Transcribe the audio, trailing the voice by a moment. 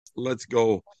Let's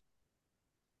go.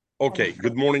 Okay,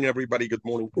 good morning, everybody. Good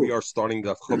morning. We are starting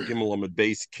the Chav Gimel Amud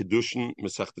Beis Kidushin,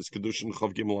 Mesechtes Kidushin,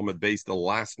 Chav Gimel Amud Beis, the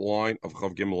last line of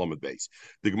Chav Gimel Amud Beis.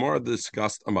 The Gemara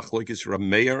discussed a machlokes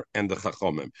Rameir and the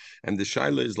Chachamim, and the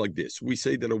shaila is like this: we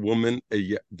say that a woman,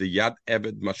 the Yad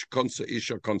Eved Mashkonsa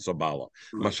Isha Konsa Bala,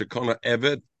 Mashakona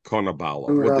Eved Kona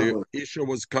Bala. What the Isha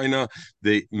was kind of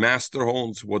the master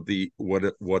owns, what the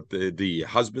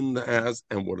husband has,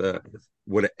 and what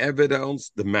Eved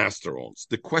owns, the master owns.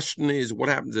 The question is, what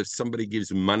happens if somebody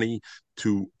gives money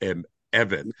to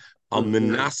Eved? On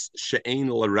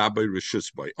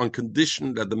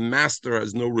condition that the master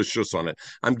has no rishus on it.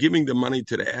 I'm giving the money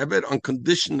to the Eved on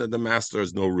condition that the master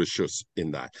has no rishus in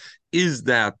that. Is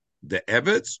that the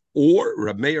Eved's? Or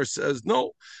Reb Meir says,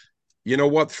 no, you know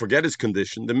what? Forget his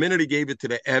condition. The minute he gave it to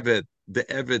the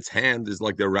Eved's hand is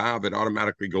like the Rav, it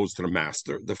automatically goes to the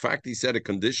master. The fact he said a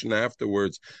condition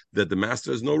afterwards that the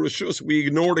master has no rishus, we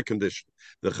ignore the condition.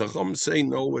 The Chacham say,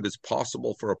 no, it is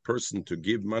possible for a person to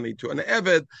give money to an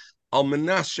Eved, al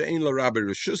menas she'ein l'Rabbi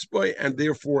rishus boy, and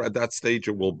therefore at that stage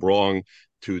it will belong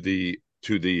to the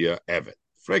Eved.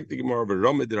 So the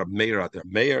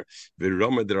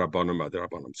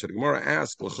Gemara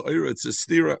asks, it's a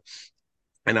stira.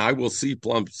 And I will see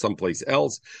someplace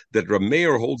else that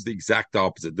Rameir holds the exact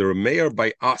opposite. The Rameir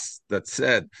by us that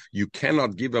said you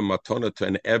cannot give a matana to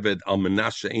an Eved al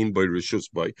menashe ein by rishus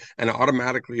by, and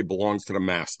automatically it belongs to the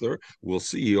master. We'll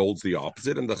see he holds the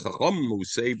opposite. And the Chacham who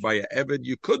say by an Eved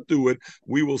you could do it,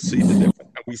 we will see the difference.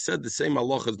 And we said the same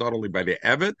halacha is not only by the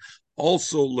Eved,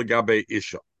 also legabe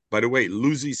Isha. By the way,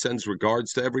 Luzi sends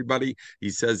regards to everybody. He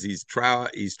says he's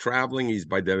traveling. He's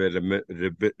by the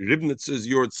Ribnitz's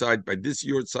yard side, by this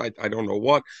yard side. I don't know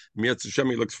what. Mietz Hashem,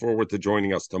 he looks forward to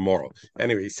joining us tomorrow.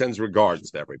 Anyway, he sends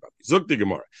regards to everybody. Zuk the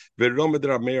Gemara. The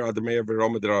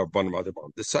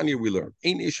Sanya we learn.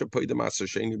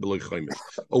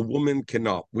 A woman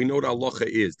cannot. We know what halacha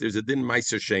is. There's a din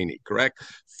meiser sheni, correct?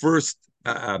 First,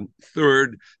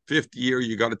 third, fifth year,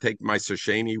 you got to take Meiser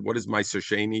Sheni. What is Meiser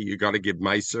Sheni? You got to give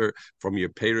Meiser from your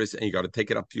Paris and you got to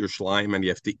take it up to your Shalayim and you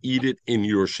have to eat it in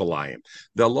your Shalayim.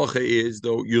 The halacha is,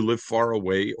 though, you live far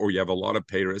away or you have a lot of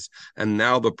Paris, and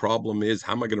now the problem is,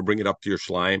 how am I going to bring it up to your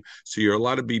Shalayim? So you're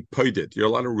allowed to be paided. You're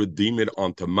allowed to redeem it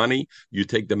onto money. You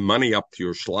take the money up to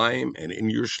your Shalayim, and in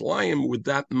your Shalayim, with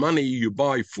that money, you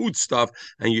buy food stuff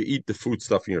and you eat the food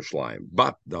stuff in your Shalayim.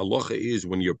 But the halacha is,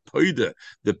 when you're paided,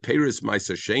 the Paris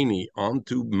Meiser Sheni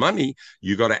onto money,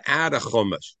 you got to add a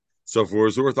chumash. So if it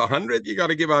was worth 100, you got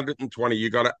to give 120. You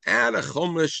got to add a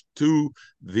chumash to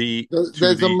the.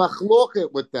 There's a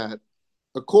machloket with that.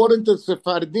 According to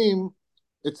Sephardim,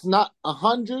 it's not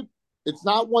 100. It's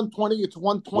not 120. It's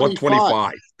 125.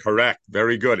 125. Correct.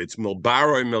 Very good. It's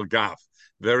milbaro and milgaf.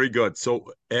 Very good.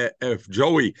 So, if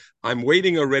Joey, I'm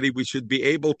waiting already. We should be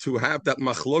able to have that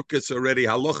machlokas already.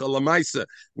 Halacha lamaisa.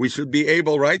 We should be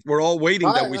able, right? We're all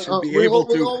waiting that we should be able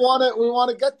to. We want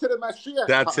to get to the Mashiach.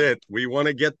 That's it. We want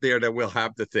to get there. That we'll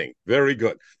have the thing. Very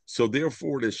good. So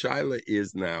therefore, the shaila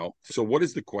is now. So what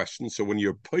is the question? So when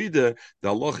you're paida, the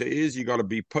halacha is you got to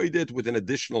be paided with an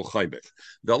additional chaybet.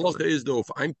 The halacha is though, if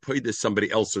I'm paida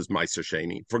somebody else's meiser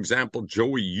sheni, for example,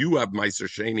 Joey, you have meiser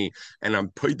sheni, and I'm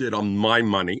paided on my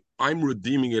money. I'm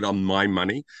redeeming it on my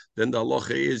money. Then the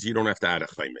halacha is you don't have to add a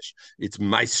chaymish. It's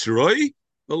meiseroi.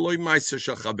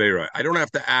 I don't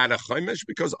have to add a chaimish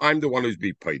because I'm the one who's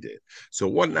being paid it. So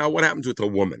what happens with a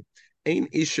woman? Ein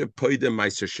isha paida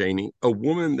meiser sheni, a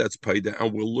woman that's paida,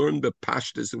 and we'll learn the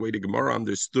pashtas the way the Gemara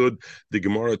understood the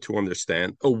Gemara to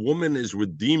understand. A woman is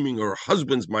redeeming her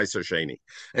husband's meiser sheni,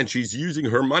 and she's using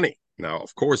her money. Now,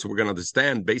 of course, we're going to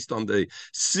understand based on the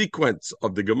sequence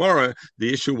of the Gemara,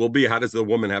 the issue will be how does the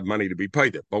woman have money to be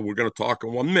paid? But we're going to talk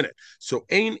in 1 minute. So,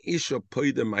 ein isha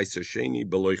paida meiser sheni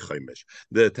beloy chaimish.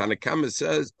 The Tanakama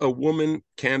says a woman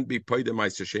can be paida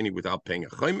meiser sheni without paying a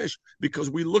chaimish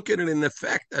because we look at it in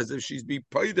effect as if she's being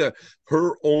paida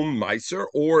her own meiser,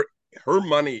 or her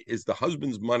money is the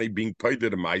husband's money being paid to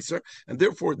the meiser, and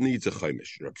therefore it needs a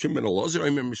chaimish.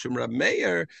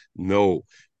 No.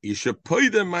 A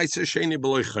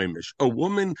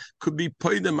woman could be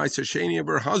paid the meiser sheni of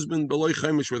her husband beloy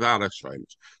chaimish without a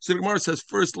chaimish. So the Gemara says,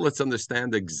 first, let's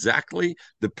understand exactly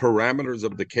the parameters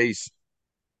of the case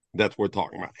that we're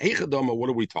talking about. What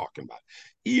are we talking about?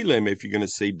 If you're going to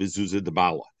say bezuzah de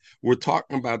bala, we're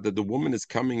talking about that the woman is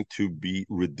coming to be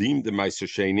redeemed the meiser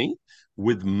sheni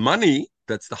with money.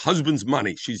 That's the husband's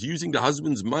money. She's using the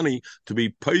husband's money to be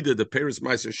paid the Paris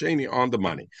Meiser Sheni on the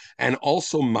money. And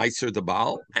also Meiser the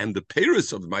Baal and the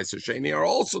Paris of Meiser Sheni are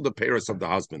also the Paris of the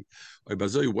husband.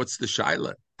 What's the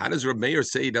shaila? How does Reb Meir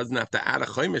say he doesn't have to add a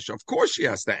chaimish? Of course she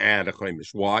has to add a chaimish.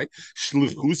 Why?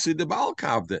 Shlichusi de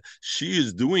balkavde. She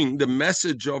is doing the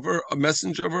message of a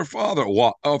messenger of her father,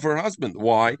 of her husband.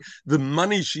 Why? The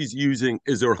money she's using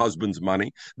is her husband's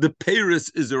money. The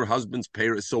peiris is her husband's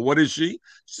peiris. So what is she?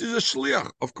 She's a shliach.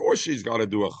 Of course she's got to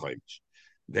do a chaimish.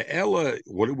 The Ella,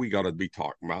 what do we got to be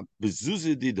talking about?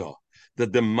 Bezuzi dida,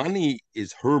 that the money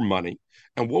is her money.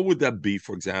 And what would that be,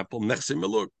 for example?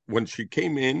 When she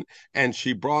came in and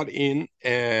she brought in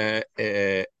Paris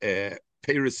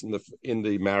in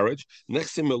the marriage,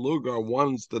 Nechsim are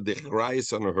ones that the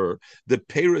chrayas on her. The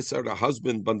Paris are the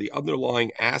husband, but the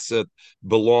underlying asset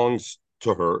belongs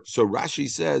to her. So Rashi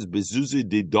says, Bezuzi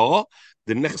dida,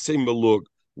 the Nechsim Melug.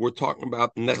 We're talking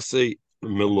about Nechse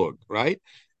Melug, right?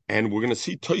 And we're going to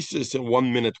see Tosis in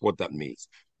 1 minute what that means.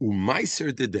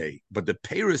 Umaiser today, but the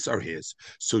Paris are his.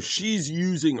 So she's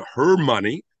using her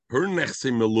money, her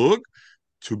Nechse Melug,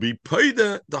 to be paid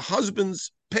the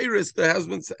husband's Paris, the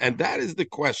husband's, and that is the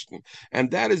question. And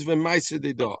that is V'maiser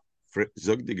Deda. For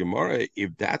Zog the Gemara,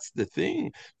 if that's the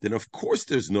thing, then of course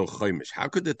there's no chaimish. How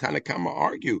could the Tanakama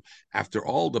argue? After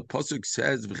all, the pasuk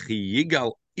says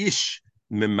V'chiyigal ish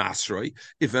memasroi.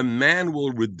 If a man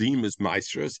will redeem his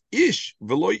maestras, ish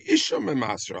veloy isha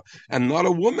memasra, and not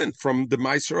a woman from the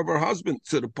maestro of her husband.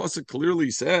 So the pasuk clearly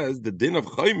says the din of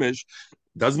chaimish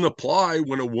doesn't apply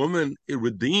when a woman it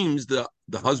redeems the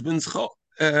husband's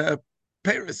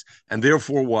Paris, and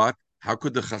therefore what? How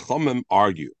could the Chachamim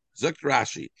argue? Zok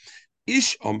Rashi,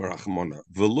 ish omer achmona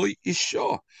veloy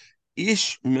isha.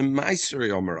 Ish memaiser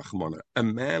omer achmona. A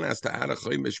man has to add a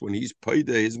chaimish when he's paid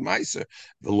his meiser.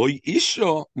 Veloy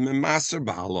isha memaser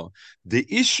bala. The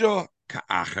isha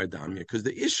ka'achar damya, because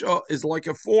the isha is like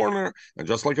a foreigner, and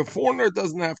just like a foreigner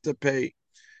doesn't have to pay.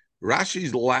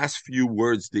 Rashi's last few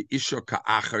words, the isha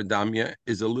ka'achar damya,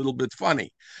 is a little bit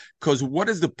funny, because what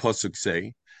does the pasuk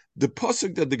say? The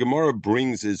pasuk that the Gemara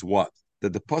brings is what?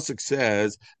 That the pasuk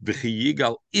says,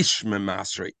 "V'chiyigal ish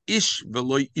memasrei, ish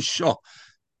veloy isha."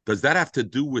 Does that have to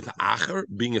do with acher,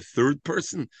 being a third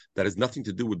person? That has nothing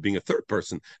to do with being a third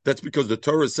person. That's because the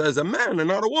Torah says a man and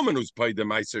not a woman who's paid the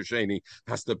meiser sheni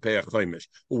has to pay a chaimish.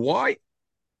 Why?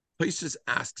 Tosis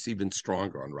asks even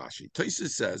stronger on Rashi.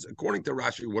 Tosis says, according to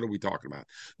Rashi, what are we talking about?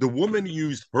 The woman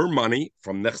used her money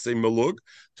from Nechse Melug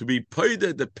to be paid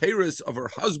the Paris of her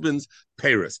husband's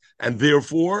Paris. And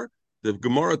therefore, the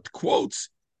Gemara quotes,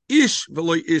 Ish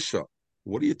veloy Isha.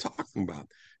 What are you talking about?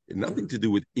 Nothing to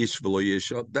do with Ish veloy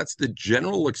Isha. That's the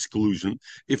general exclusion.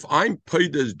 If I'm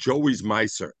paid as Joey's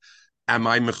Meiser, am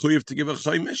I mechuyev to give a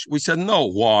chaimish? We said no.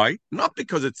 Why? Not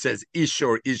because it says isha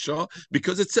or isha,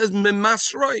 because it says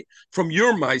memasroi from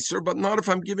your meiser, but not if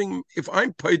I'm giving. If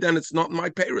I'm paid, then it's not my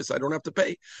payers. I don't have to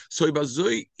pay. So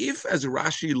if, as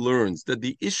Rashi learns, that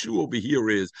the issue over here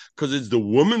is because it's the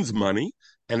woman's money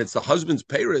and it's the husband's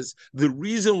payers, the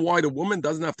reason why the woman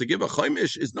doesn't have to give a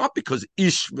chaimish is not because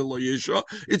ish v'lo isha,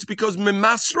 it's because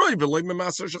memasroi v'lo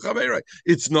memasr shechaveri.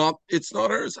 It's not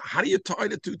hers. How do you tie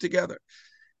the two together?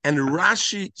 And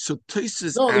Rashi, so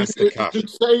Tosis asked the kasha. You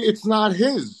could say it's not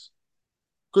his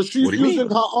because she's using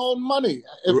her own money.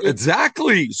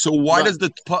 Exactly. So why does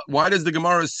the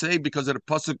Gemara say because of the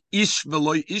pasuk ish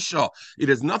veloy isha? It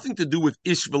has nothing to do with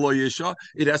ish veloy isha.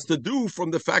 It has to do from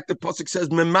the fact that pasuk says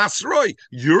memasroi,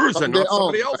 yours and not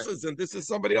somebody else's, and this is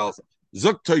somebody else.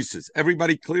 Zok Tosis.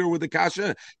 Everybody clear with the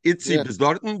kasha? Itzi bis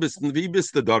dorten bis wie bis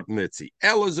the dorten itzi.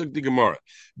 Ella zok the Gemara.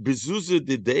 Bezuze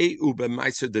the day ube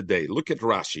meiser the day. Look at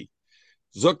Rashi.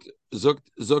 Zok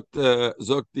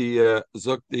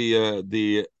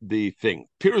the thing.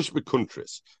 Pirish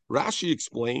bekuntris. Rashi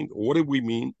explained what do we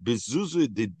mean? Bezuze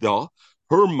dida,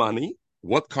 her money.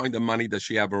 What kind of money does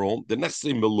she have her own? The next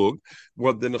thing melug,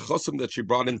 what the nechosim that she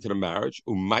brought into the marriage,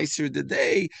 umaiser the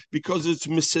day, because it's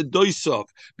misedoisov,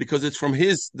 because it's from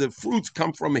his, the fruits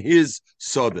come from his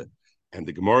soda. And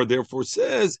the Gemara therefore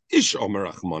says, Ish omer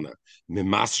achmona,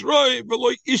 mimasroi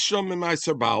veloy isha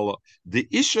mimaiser bala, the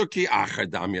isha ki achar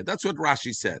damya. That's what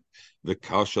Rashi said. The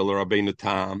kashal rabbeinu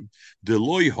tam, the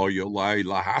loy hoyolai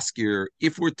lahaskir.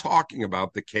 If we're talking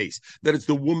about the case that it's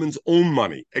the woman's own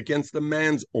money against the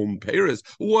man's own payers,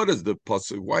 what is the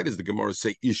pasuk? Why does the Gemara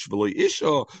say ish veloy isha?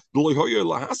 The loy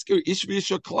hoyolai lahaskir ish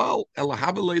v'isha klal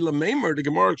elahavelei lamemer. The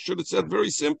Gemara should have said very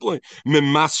simply,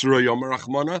 mimasroi omer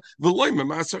achmona veloy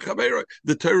mimaser chaver.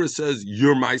 The Torah says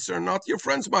your meiser, not your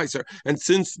friend's meiser. And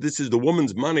since this is the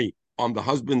woman's money on the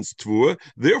husband's tvua,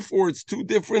 therefore it's two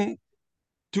different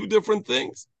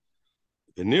things.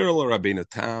 The Nirala Rabbeinu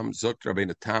Tam, Zok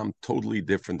Rabbeinu Tam, totally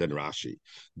different than Rashi.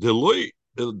 The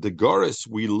Goris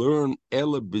we learn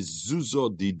Ele bezuzo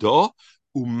dida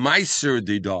Umaiser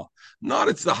dida. Not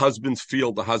it's the husband's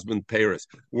field, the husband Paris.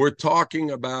 We're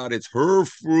talking about it's her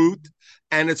fruit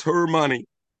and it's her money.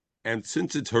 And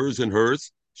since it's hers and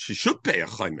hers, she should pay a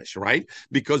chaimish, right?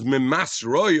 Because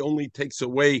memasroi only takes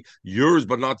away yours,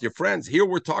 but not your friends. Here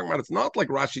we're talking about it's not like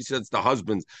Rashi says the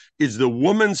husband's, it's the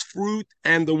woman's fruit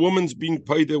and the woman's being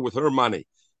paid with her money.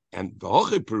 And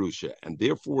Perusha, and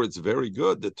therefore it's very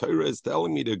good. The Torah is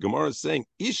telling me, the Gemara is saying,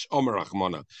 Ish Omer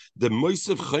Achmana, the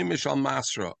Moisev Chaimish al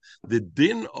Masra, the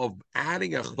din of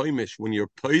adding a Chaimish when you're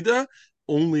paida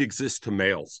only exists to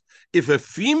males. If a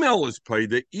female is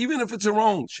paida, even if it's her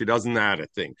own, she doesn't add a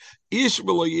thing. Ish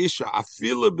v'lo isha,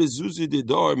 afila bezuzi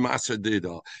dida or maser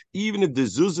dida. Even if the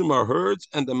zuzim are hers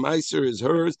and the meiser is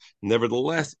hers,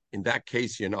 nevertheless, in that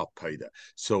case, you're not paida.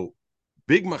 So,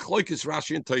 big machlokes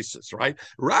Rashi and Tosfos, right?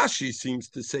 Rashi seems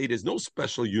to say there's no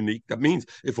special unique. That means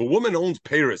if a woman owns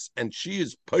Paris and she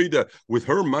is paida with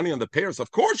her money on the Paris, of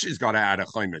course she's got to add a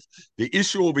chaimish. The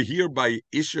issue over here by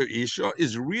Isha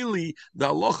is really the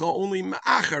halacha only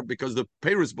ma'achar because the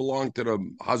Paris belonged to the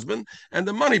husband and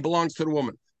the money belongs to the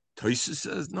woman. Tosfos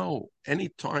says no.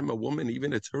 Anytime a woman,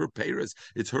 even it's her Paris,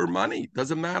 it's her money,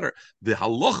 doesn't matter. The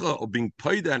halacha of being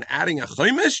paida and adding a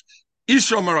chaimish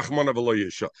Isha marachmana v'lo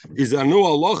Isha is a new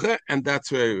halacha, and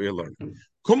that's where we learn.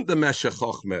 Kommt der Meshech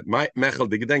Chochme. Mechel,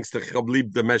 die gedenkst, ich hab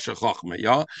lieb der Meshech Chochme,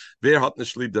 ja? Wer hat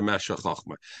nicht lieb der Meshech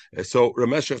Chochme? So, the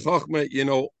Meshech Chochme,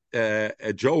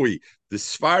 Joey, the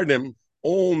Sfardim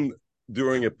own,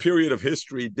 during a period of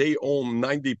history, they own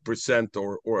 90%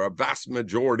 or a vast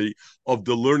majority of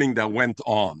the learning that went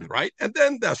on, right? And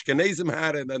then the Ashkenazim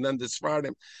had it, and then the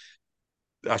Sfardim.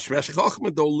 Meshech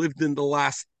Chochmah, though, lived in the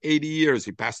last 80 years.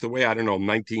 He passed away, I don't know,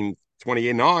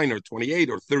 1929 or 28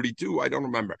 or 32. I don't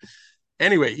remember.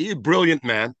 Anyway, he's a brilliant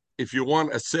man. If you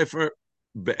want a sefer,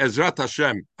 Be'ezrat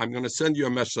Hashem, I'm going to send you a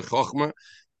Meshech Chochmah.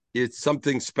 It's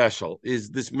something special.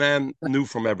 This man knew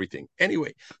from everything.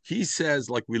 Anyway, he says,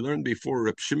 like we learned before,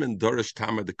 Reb Shimon Dorish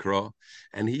Tamar Dekra,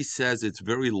 and he says it's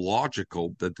very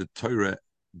logical that the Torah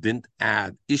didn't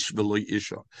add ish v'lo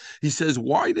isha. He says,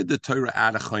 why did the Torah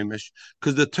add a chaimish?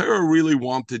 Because the Torah really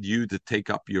wanted you to take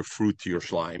up your fruit to your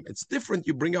shleim. It's different.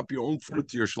 You bring up your own fruit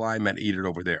to your shleim and eat it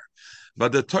over there.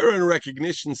 But the Torah in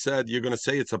recognition said, you're going to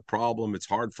say it's a problem. It's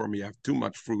hard for me. You have too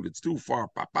much fruit. It's too far.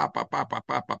 Pa, pa, pa, pa, pa,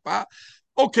 pa, pa, pa.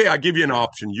 Okay, I give you an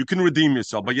option. You can redeem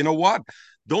yourself. But you know what?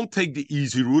 Don't take the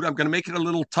easy route. I'm going to make it a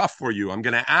little tough for you. I'm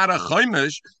going to add a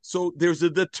chaimish. So there's a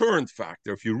deterrent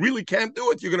factor. If you really can't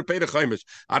do it, you're going to pay the chaimish.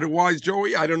 Otherwise,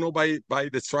 Joey, I don't know, by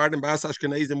the Sfard and Bas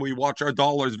Ashkenazim, we watch our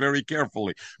dollars very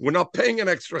carefully. We're not paying an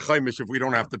extra chaimish if we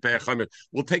don't have to pay a chaimish.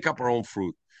 We'll take up our own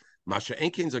fruit. Masha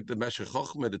Enkin's like the Meshech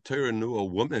Chochmah, the Torah knew a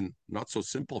woman, not so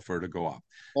simple for her to go up.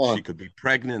 Oh. She could be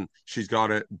pregnant. She's got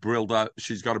to build up.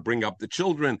 She's got to bring up the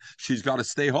children. She's got to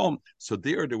stay home. So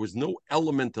there was no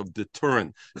element of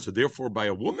deterrent. So therefore, by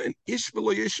a woman,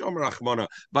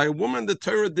 by a woman, the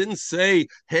Torah didn't say,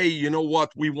 hey, you know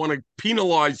what? We want to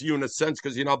penalize you in a sense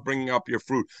because you're not bringing up your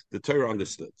fruit. The Torah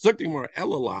understood. So the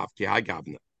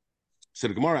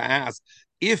Gemara asked,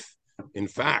 if, in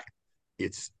fact,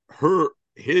 it's her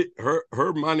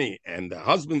money and the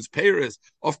husband's payers,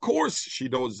 of course she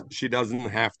doesn't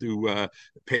have to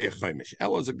pay a chaimish.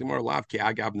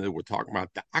 We're talking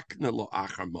about the akna lo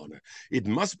acharmona. It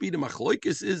must be the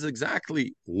machlokes is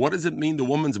exactly what does it mean the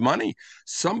woman's money?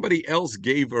 Somebody else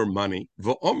gave her money.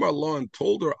 V'omar lo and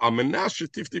told her,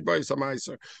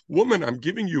 woman, I'm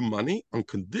giving you money on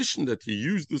condition that you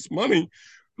use this money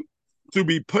to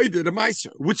be paid to the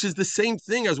Meiser, which is the same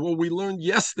thing as what we learned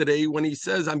yesterday when he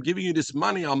says, I'm giving you this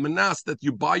money, I'll manas that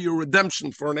you buy your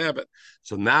redemption for an abbot.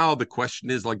 So now the question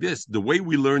is like this, the way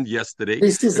we learned yesterday,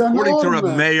 according to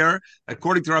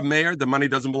Rab Meir, the money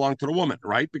doesn't belong to the woman,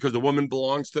 right? Because the woman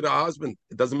belongs to the husband.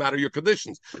 It doesn't matter your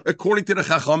conditions. According to the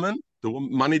Chachamim, the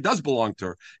money does belong to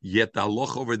her. Yet the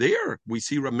halacha over there, we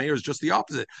see Rab Meir is just the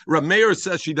opposite. Rab Meir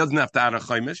says she doesn't have to add a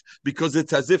chaimish because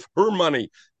it's as if her money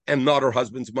and not her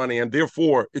husband's money, and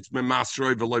therefore it's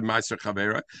memasroi v'loy meiser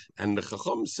chavera. And the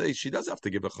Chacham say she does have to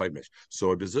give a chaimish.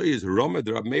 So Abizoi is Rama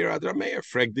Rab Meir ad Rab Meir.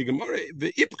 Frag the Gemara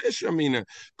the ipchesh amina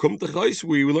come to chayis.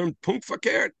 We learned punkt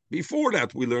fakert. Before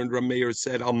that, we learned Rab Meir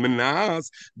said al menas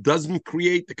doesn't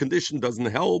create the condition, doesn't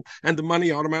help, and the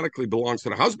money automatically belongs to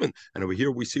the husband. And over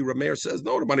here we see Rab Meir says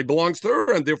no, the money belongs to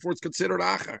her, and therefore it's considered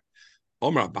acher.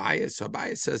 Omar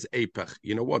Abayis says Apech.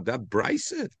 You know what? That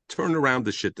brisa, turn around the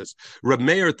shittas. Reb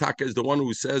Meir Taka is the one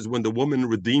who says when the woman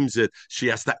redeems it, she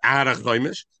has to add a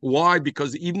chaimish. Why?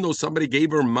 Because even though somebody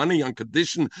gave her money on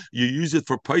condition you use it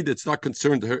for paid, it's not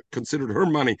considered her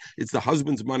money. It's the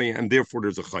husband's money, and therefore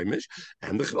there's a chaimish.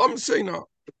 And the Chacham say no.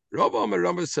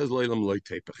 Rambam says Leilam loy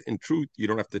tepech. In truth, you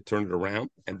don't have to turn it around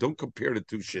and don't compare the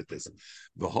two shittas.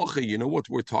 The you know what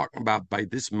we're talking about by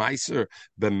this meiser,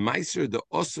 the meiser, the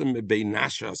osam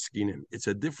beinasha skinim. It's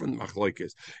a different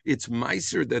machlokes. It's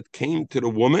meiser that came to the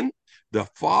woman. The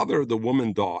father of the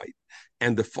woman died,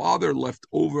 and the father left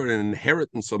over an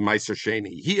inheritance of Meiser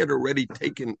Sheni. He had already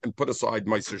taken and put aside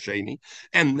Meiser Sheni,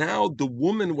 and now the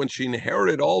woman, when she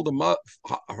inherited all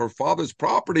her father's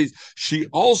properties, she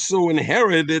also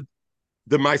inherited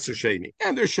the Meiser Sheni.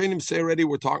 And there's Shenim say already,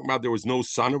 we're talking about there was no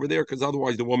son over there, because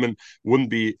otherwise the woman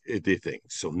wouldn't be the thing.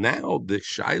 So now the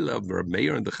Shaila of the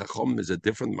Meir and the Chacham is a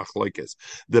different machlokes.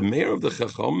 The Meir of the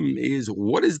Chacham is,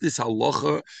 what is this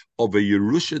halacha of a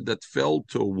Yerusha that fell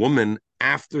to a woman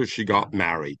after she got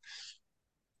married?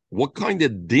 What kind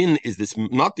of din is this?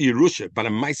 Not the Yerusha, but a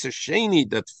Meiser Sheni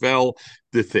that fell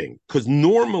the thing. Because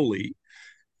normally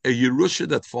a Yerusha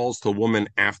that falls to a woman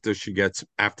after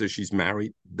she's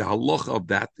married, the halacha of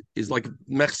that is like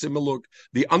mechsimeluk.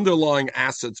 The underlying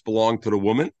assets belong to the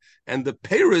woman, and the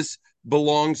peiros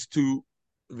belongs to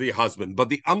the husband, but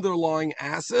the underlying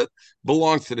asset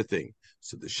belongs to the thing.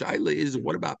 So the shaila is,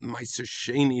 what about meiser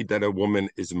sheni that a woman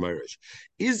is married?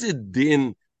 Is it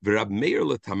din? V'Rab Meir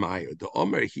l'Tamayo, the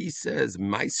Omer, he says,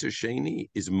 Meiser Sheni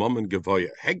is Mom and Gavoya,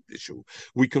 Hegdishu.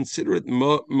 We consider it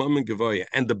Mom and Gavoya.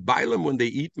 And the Bailam, when they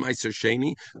eat Meiser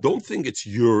Sheni, don't think it's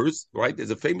yours, right? There's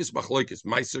a famous machlokes,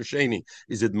 Meiser Sheni.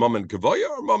 Is it Mom and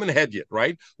Gavoya or Mom and Hedyet,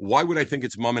 right? Why would I think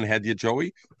it's Mom and Hedyet,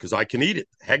 Joey? Because I can eat it.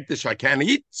 Hegdish, I can't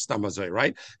eat, Stamazay,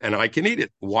 right? And I can eat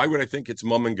it. Why would I think it's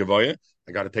Mom and Gavoya?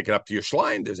 I got to take it up to your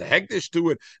shrine. There's a hegdish to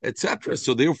it, etc.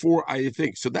 So therefore, I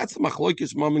think so. That's the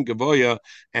machlokes Mom and Gavoya.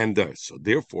 And so,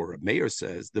 therefore, a mayor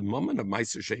says the moment of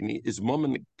Meiser Sheni is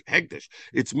moment Hegdish.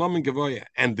 It's moment Gavoya.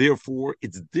 And therefore,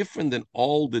 it's different than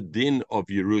all the din of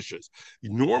Yerushas.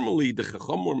 Normally, the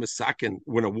Chacham or Mesakin,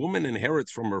 when a woman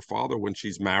inherits from her father when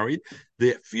she's married,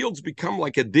 the fields become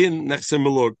like a din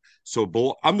nechsemelug.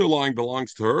 So, underlying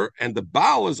belongs to her, and the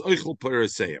Baal is Eichel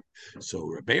Pereseim.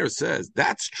 So, Mayor says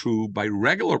that's true by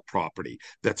regular property.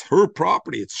 That's her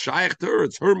property. It's shaykh to her.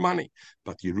 It's her money.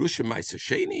 But Yerusha Meiser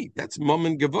Sheni, that's mom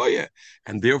and gavoya,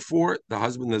 and therefore the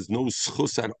husband has no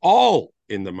schus at all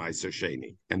in the Meiser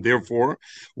Sheni. And therefore,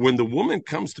 when the woman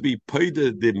comes to be paid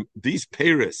these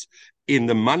peiros in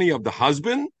the money of the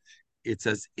husband, it's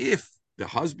as if the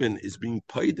husband is being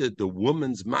paid the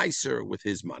woman's Meiser with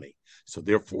his money. So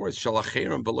therefore, it's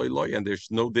shalacherim v'loy, and there's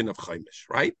no din of chaimish,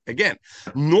 right? Again,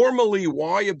 normally,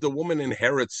 why if the woman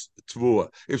inherits tvua,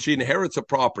 if she inherits a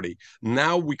property,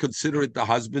 now we consider it the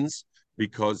husband's,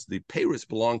 because the peiros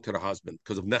belong to the husband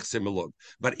because of nechse melug.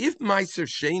 But if Meiser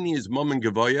Sheni is mom and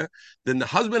gavoya, then the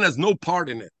husband has no part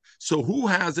in it. So who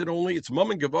has it only? It's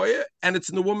mom and gavoya, and it's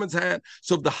in the woman's hand.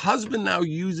 So if the husband now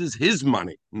uses his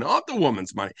money, not the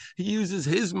woman's money, he uses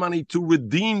his money to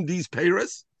redeem these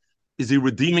peiros. Is he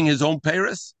redeeming his own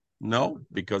peiros? No,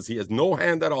 because he has no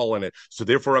hand at all in it. So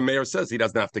therefore, a mayor says he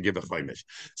doesn't have to give a chaimish.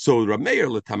 So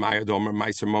Rameir l'tamaya domer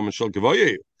Meiser mom and shel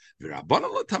gavoya. The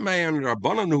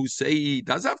Rabbanan who say he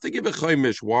does have to give a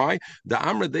chaimish. Why? The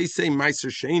Amra, they say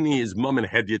Meiser Sheni is mum and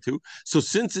hedyet too. So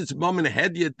since it's mum and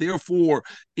hedyet, therefore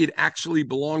it actually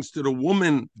belongs to the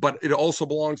woman, but it also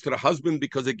belongs to the husband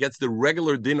because it gets the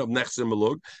regular din of nechse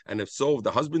melug. And if so, if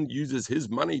the husband uses his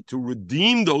money to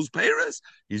redeem those peiros,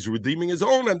 he's redeeming his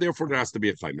own, and therefore there has to be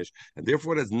a chaimish. And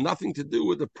therefore it has nothing to do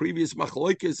with the previous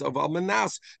machlokes of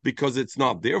Almanas, because it's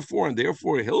not. Therefore,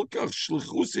 Hilkach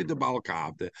shlichusi de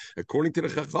balkavde. According to the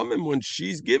Chachamim, when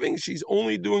she's giving, she's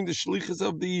only doing the shlichus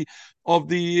of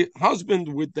the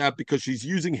husband with that, because she's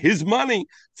using his money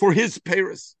for his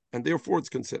peiros, and therefore it's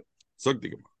considered.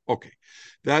 Okay,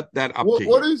 that up to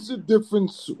what is the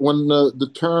difference when the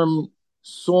term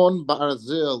son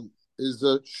barzel is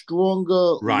a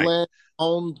stronger land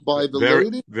owned by the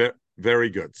lady? Very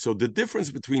good. So the difference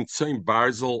between Tzayin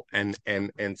Barzel and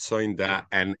Tzayin Da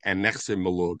and Nechse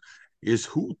Melug is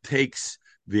who takes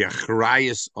the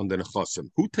achrayus on the nechasim.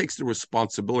 Who takes the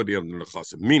responsibility of the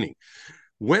nechasim? Meaning,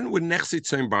 when with Nechse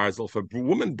Tzayin Barzel, if a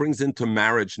woman brings into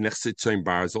marriage Nechse Tzayin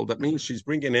Barzel, that means she's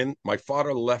bringing in, my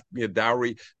father left me a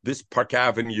dowry, this Park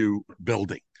Avenue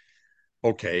building.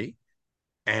 Okay.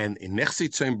 And in Nechse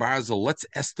Tzayin Barzel, let's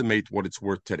estimate what it's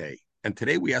worth today. And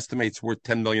today we estimate it's worth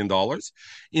 $10 million.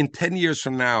 In 10 years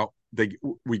from now,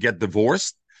 we get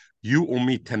divorced. You owe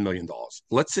me $10 million.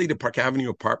 Let's say the Park Avenue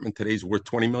apartment today is worth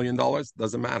 $20 million.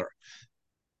 Doesn't matter.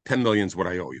 10 million is what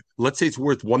I owe you. Let's say it's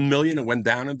worth 1 million and went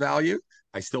down in value.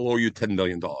 I still owe you $10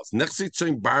 million. Nechse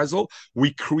Tzayin Barzel,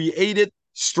 we created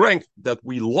strength that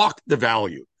we locked the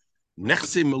value.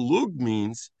 Nechse Melug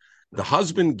means The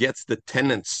husband gets the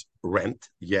tenant's rent,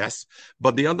 yes,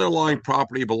 but the underlying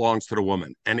property belongs to the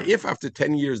woman. And if after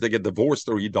 10 years they get divorced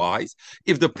or he dies,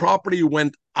 if the property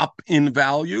went up in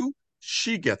value,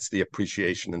 she gets the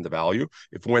appreciation in the value.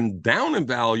 If it went down in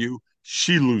value,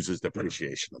 she loses the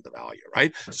appreciation of the value,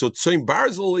 right? So Tzoim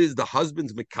Barzel is the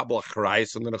husband's Mikabel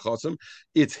Achrayis on the Nechosim.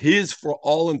 It's his for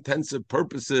all intensive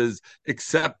purposes,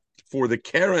 except for the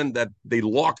Karen that they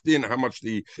locked in how much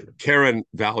the Karen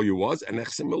value was, and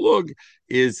Echsim Melug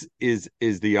is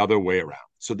the other way around.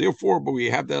 So therefore, but we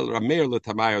have the Rameir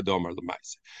L'Tamaya Domer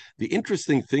L'Maisa. The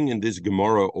interesting thing in this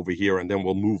Gemara over here, and then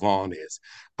we'll move on, is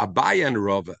Abaya and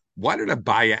Rava. Why did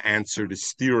Abaya answer the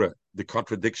stira, the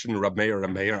contradiction, Rameir,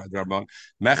 Rabban?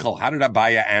 Mechel, how did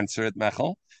Abaya answer it,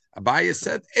 Mechel? Abaya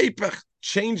said, Eipach,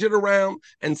 change it around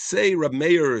and say Rab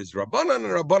Meir is Rabbanan and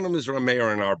Rabbanim is Rab Meir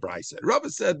in our brisa.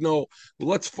 Rabba said, no,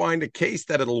 let's find a case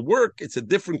that it'll work. It's a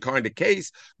different kind of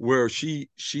case where she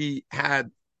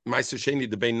had Ma'aser Sheni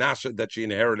the Bein Nasha that she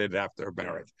inherited after her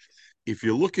marriage. If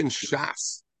you look in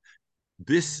Shas,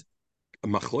 this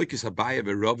Machlokes Abaya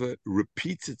v'Rava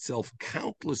repeats itself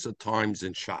countless of times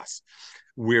in Shas,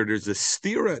 where there's a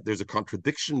stira, there's a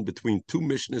contradiction between two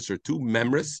Mishnahs or two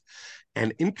Memris,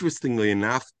 and interestingly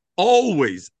enough,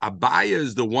 always Abaya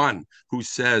is the one who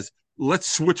says,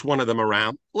 let's switch one of them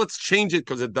around. Let's change it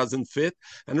because it doesn't fit.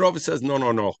 And Rava says,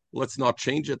 no, let's not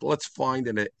change it. Let's find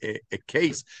a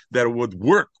case that would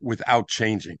work without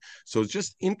changing. So it's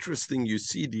just interesting. You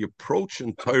see the approach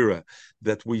in Torah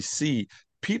that we see.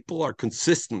 People are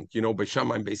consistent. Beis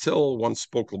Shammai and Beis Hill, once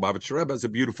spoke, Lubavitcher Rebbe has a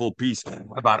beautiful piece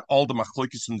about all the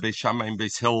machlokes in Beis Shammai and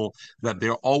Beis Hill, that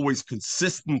they're always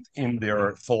consistent in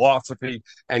their philosophy.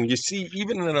 And you see,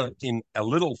 even in a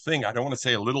little thing, I don't want to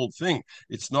say a little thing,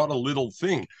 it's not a little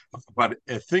thing, but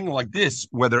a thing like this,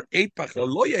 whether Eipach or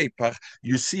Lo Eipach,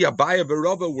 you see Abaya and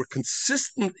Rava were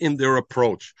consistent in their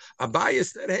approach. Abaya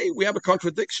said, hey, we have a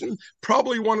contradiction.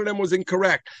 Probably one of them was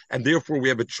incorrect. And therefore, we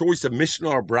have a choice of Mishnah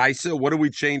or Brisa. What do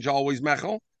we change always,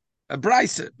 Mechel? A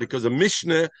Brisa, because a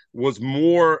Mishnah was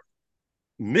more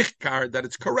nichkar that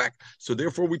it's correct. So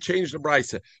therefore, we change the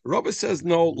Brisa. Rabbi says,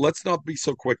 no, let's not be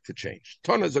so quick to change.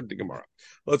 Tana Zog the Gemara.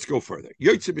 Let's go further.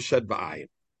 Yotze b'shed ba'ayin.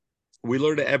 We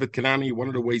learned at Evet Kanani, one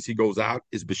of the ways he goes out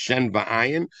is b'shen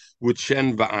va'ayin, with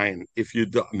shen va'ayin. If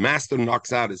the master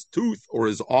knocks out his tooth or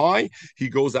his eye, he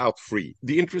goes out free.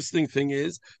 The interesting thing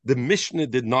is, the Mishnah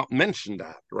did not mention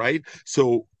that, right?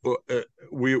 So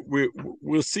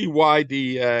we'll see why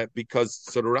because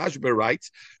the Rashba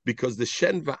writes, because the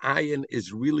shen va'ayin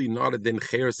is really not a din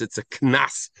cheres, it's a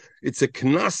knas. It's a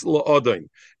knas la'odin.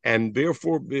 And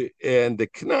therefore, and the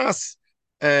knas,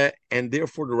 and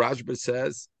therefore the Rashba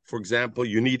says, for example,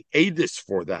 you need Adis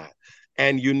for that.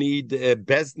 And you need,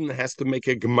 Bezdin has to make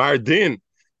a Gemar Din.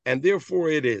 And therefore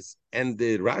it is. And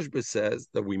the Rashba says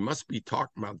that we must be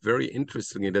talking about, very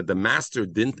interestingly, that the master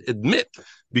didn't admit,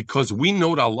 because we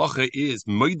know the halacha is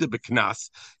moide b'knas.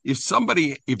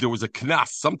 If there was a knas,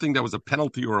 something that was a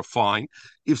penalty or a fine,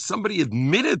 if somebody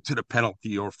admitted to the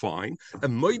penalty or fine, a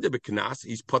moide b'knas,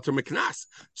 he's pater meknas.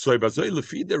 So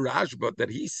lefi the Rashba, that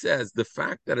he says the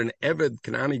fact that an Eved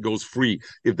Kanani goes free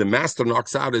if the master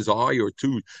knocks out his eye or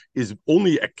tooth is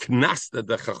only a knas that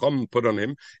the Chacham put on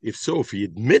him. If he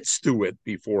admits to it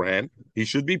beforehand, he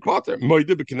should be potter.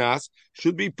 Moide b'knas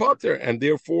should be potter, and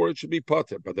therefore it should be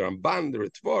potter. But the Ramban, the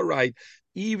Ritva, right?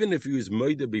 Even if he was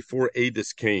moide before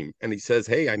Adis came, and he says,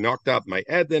 "Hey, I knocked out my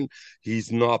Eden,"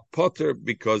 he's not potter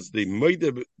because the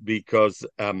moide, because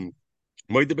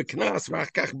Moide b'knas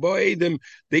v'achkach bo'edim,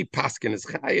 they paskin is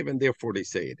chayiv, and therefore they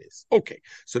say it is. Okay,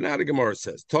 so now the Gemara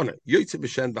says, Tona, yotze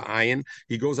b'shen ba'ayin,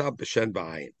 he goes out b'shen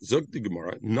ba'ayin. Zog the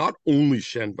Gemara, not only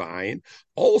shen ba'ayin,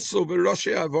 also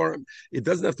v'roshei avarim. It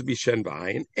doesn't have to be shen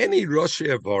ba'ayin. Any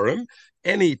roshei avarim,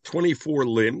 any 24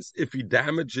 limbs, if he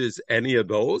damages any of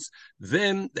those,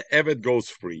 then the Eved goes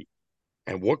free.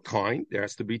 And what kind? There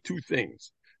has to be two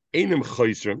things. They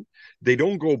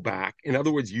don't go back. In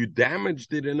other words, you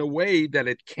damaged it in a way that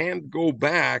it can't go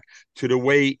back to the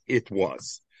way it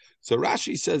was. So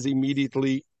Rashi says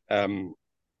immediately, Rashi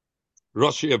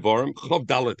Avarim, Chav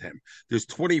Dalatem. There's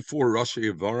 24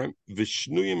 Rashi Avarim,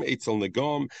 Vishnuyim Eitzel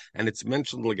Negam, and it's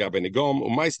mentioned Legabe Negam,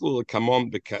 Umaislu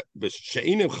Kamon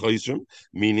B'Sheinim Chayzrim,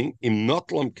 meaning Im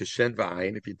Notlam Keshen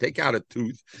V'ayin. If you take out a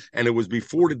tooth, and it was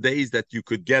before the days that you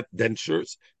could get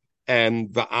dentures, and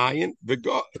va'ayin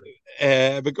v'gomer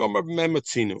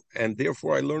b'memetzinu, and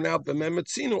therefore I learn out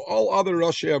b'memetzinu. All other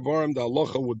Rashi Avarim, the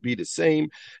halacha would be the same,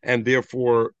 and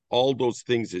therefore all those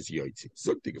things is yotzi.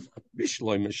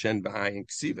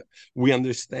 We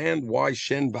understand why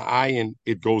shen ba'ayin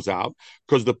it goes out,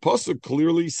 because the pasuk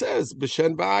clearly says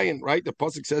b'shen ba'ayin, right? The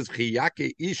pasuk says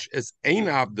chiyake ish es ein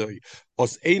abdoi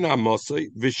os ein amosoi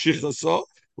v'shichasa.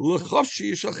 And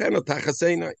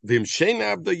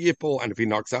if he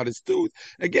knocks out his tooth,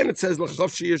 again it says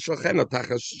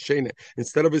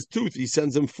instead of his tooth, he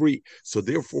sends him free. So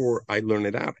therefore, I learn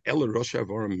it out. How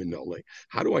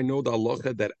do I know the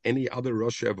halacha that any other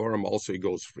Rosh Havarim also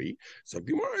goes free? So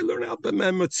I learn out the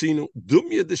Mematzinu,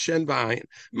 Dumya the Shen Vayin,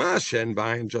 Ma Shen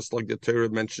Vayin, just like the Torah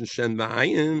mentioned Shen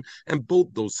Vayin, and both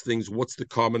those things, what's the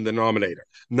common denominator?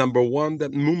 Number one,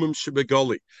 that mumim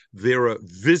shebegoli, they're a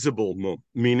visible mum,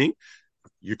 meaning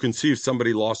you can see if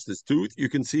somebody lost his tooth. You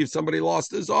can see if somebody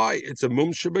lost his eye. It's a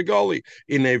mum shebegoli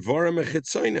in a varim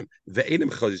echitzonim. The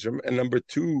edim chazim, and number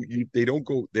two, they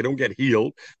don't get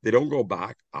healed. They don't go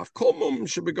back. Afkol mum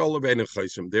shebegoli ve'edim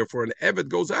chazim. Therefore, an evet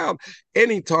goes out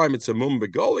anytime it's a mum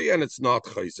begoli and it's not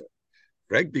chazim.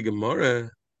 Reg the Gemara,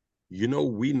 we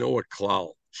know a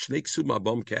klal.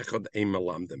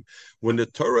 When the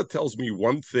Torah tells me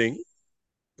one thing,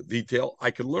 detail,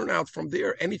 I can learn out from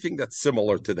there anything that's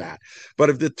similar to that. But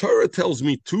if the Torah tells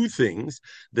me two things,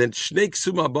 then shnei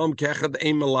sumabam kechad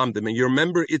ein melamdim. And you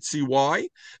remember Itzi why?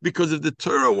 Because if the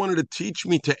Torah wanted to teach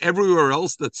me to everywhere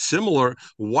else that's similar,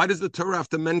 why does the Torah have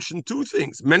to mention two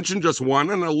things? Mention just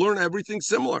one and I'll learn everything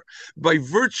similar. By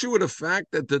virtue of the fact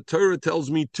that the Torah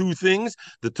tells me two things,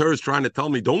 the Torah is trying to tell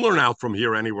me don't learn out from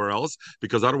here anywhere else,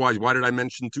 because otherwise, why did I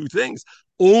mention two things?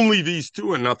 Only these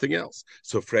two and nothing else.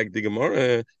 So, frag the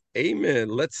Gemara, amen.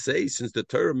 Let's say, since the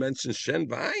Torah mentions Shen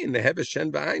V'ayin, they have a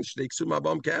Shen V'ayin, Shneiksum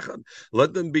Abam Kechad.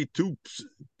 Let them be two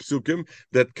psukim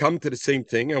that come to the same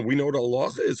thing, and we know the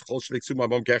Allah is Chol Shneiksum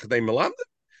Abam Kechad Ein Melamdim.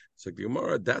 So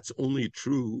Gemara, that's only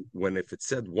true when if it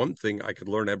said one thing, I could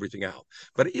learn everything out.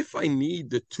 But if I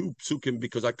need the two psukim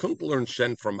because I couldn't learn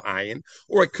Shen from Ayin,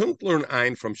 or I couldn't learn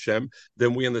Ayin from Shem,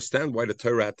 then we understand why the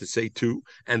Torah had to say two.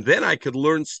 And then I could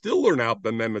still learn out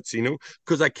B'Memetzinu,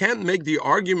 because I can't make the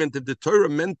argument that the Torah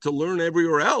meant to learn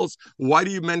everywhere else. Why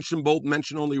do you mention both,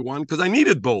 mention only one? Because I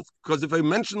needed both. Because if I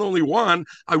mentioned only one,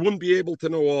 I wouldn't be able to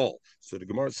know all. So the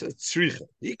Gemara says,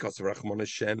 because if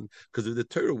the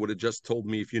Torah would have just told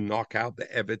me if you knock out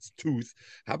the Evet's tooth,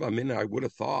 I would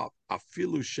have thought,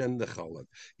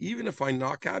 even if I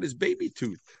knock out his baby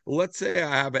tooth. Let's say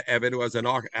I have an Evet who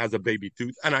has a baby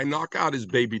tooth, and I knock out his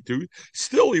baby tooth,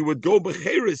 still he would go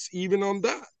Becheris even on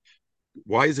that.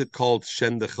 Why is it called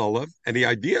Shen de Chalav? And the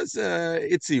idea is,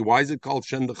 Itzi, why is it called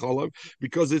Shen de Chalav?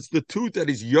 Because it's the tooth that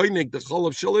is Yoinik the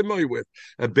Chalav Shalimai with.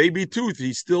 A baby tooth,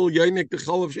 he's still Yoinik the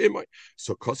Chalav Shalimai.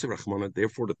 So Kosev Rachmana,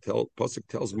 therefore the Pasuk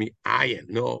tells me, ayin.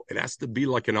 No, it has to be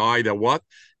like an eye that what?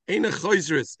 Ain't a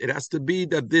chayzris. It has to be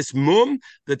that this mum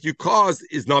that you caused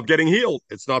is not getting healed.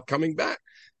 It's not coming back.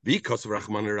 Because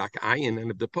Rahman Rak Ayin, and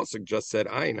if the pasuk just said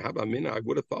Ayin, Habamina, I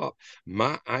would have thought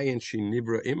Ma Ayin Shi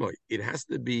Nibra Imoy. It has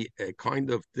to be a kind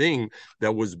of thing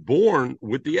that was born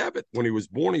with the Abbot. When he was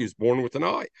born with an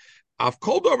eye. I've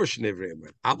called over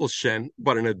Abel Shen,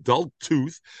 but an adult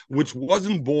tooth, which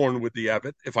wasn't born with the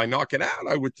Abbot. If I knock it out,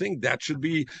 I would think that should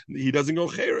be, he doesn't go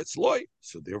Cher, it's loy.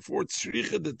 So therefore, it's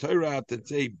Shricha, the Torah had to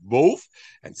say both.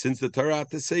 And since the Torah had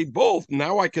to say both,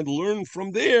 now I can learn from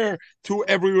there to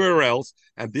everywhere else.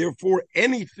 And therefore,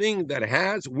 anything that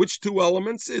has, which two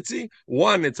elements, Itzi?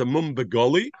 One, it's a mum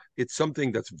begoli. It's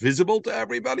something that's visible to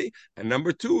everybody. And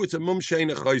number two, it's a mum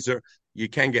sheina chayzer. You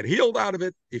can get healed out of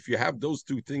it. If you have those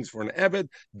two things for an Eved,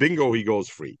 bingo, he goes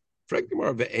free.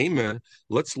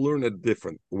 Let's learn it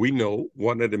different. We know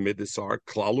one of the midas are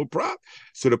klalu prat.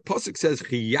 So the pasuk says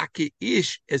chiyake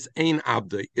ish is ein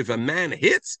abda. If a man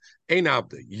hits, ein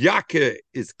abda. Yake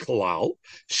is klal.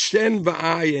 Shen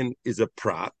va'ayin is a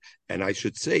prat. And I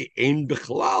should say, ein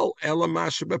bichlal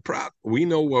elamasha beprat. We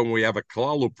know when we have a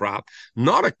klalu prat,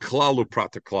 not a klalu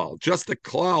prat to klal, just a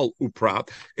klal uprat,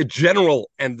 a general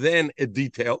and then a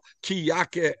detail.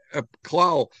 Kiyake a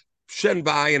klal, shen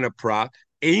va'ayin a prat.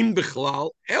 Ein bichlal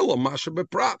ela masha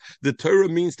beprat. The Torah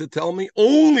means to tell me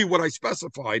only what I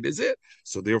specified is it.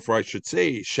 So therefore, I should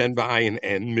say shen va'ayin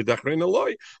and midachrein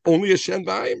aloi. Only a shen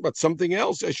va'ayin, but something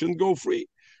else I shouldn't go free.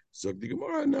 So the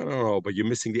Gemara, no, but you're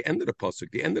missing the end of the pasuk.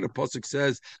 The end of the pasuk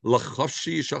says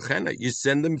lachafshi yishachena. You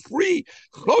send them free.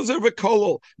 Chozer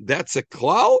v'kolol. That's a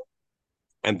klal,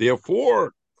 and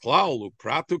therefore klal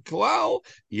upratu klal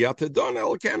yatadon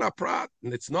el kana prat,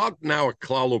 and it's not now a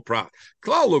klal uprat.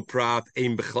 Klal uprat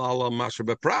ein bechlal masha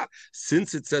beprat.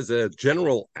 Since it says a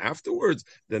general afterwards,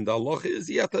 then the halacha is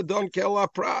yatadon kel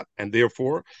prat, and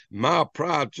therefore ma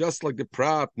prat, just like the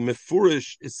prat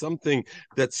mefurish is something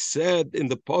that's said in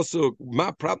the pasuk.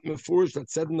 Ma prat mefurish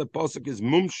that's said in the pasuk is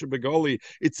mum shebegoli.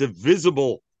 It's a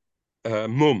visible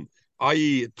mum,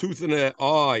 i.e., tooth in an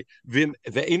eye, vim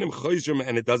ve'enim chayzrim,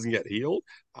 and it doesn't get healed.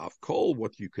 Of kol,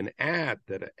 what you can add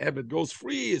that an ebed goes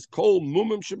free is kol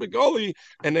mumim shebegoli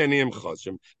and enim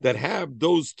chayzrim that have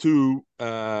those two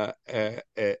thing.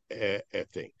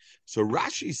 So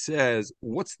Rashi says,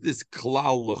 what's this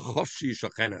klal l'chofshi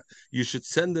shachena? You should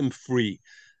send them free.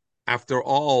 After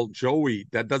all, Joey,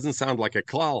 that doesn't sound like a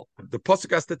klal. The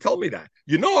pasuk has to tell me that.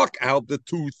 You knock out the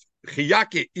tooth.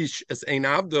 Ish as ein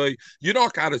avdoi. You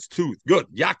knock out his tooth. Good.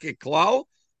 Yake klal,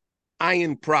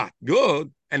 ayin prat.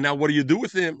 Good. And now what do you do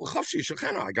with him? L'chavshi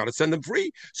shachena. I got to send him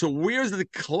free. So where's the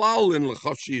klal in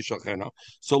l'chavshi shachena?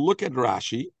 So look at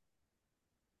Rashi.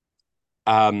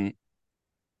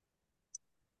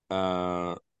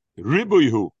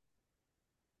 Ribuyhu.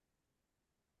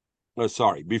 No,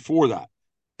 sorry. Before that.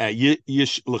 Top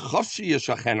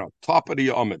of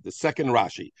the Amid, the second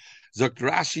Rashi. Zok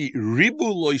Rashi, Ribu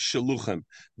loy shaluchem.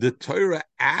 The Torah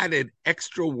added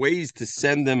extra ways to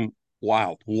send them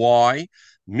wild. Why?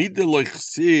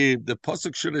 The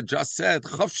pasuk should have just said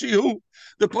Chavshihu.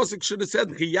 The pasuk should have said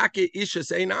Chiyake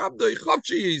Ishes Ein Abdoi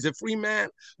Chavshi. He's a free man.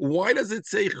 Why does it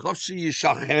say Chavshi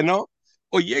Yishachena?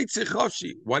 Or Yetze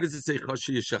Chavshi. Why does it say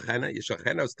Chavshi Yishachena?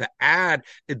 Yishachena is to add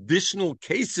additional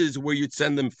cases where you'd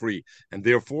send them free, and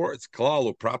therefore it's klal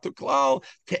or pratu klal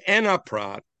ke'ena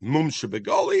prat mum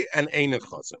shebegoli and eina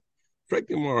chazim.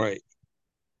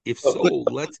 If so,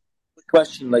 let's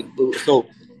question. Like so,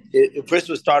 it first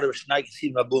was started with Shnai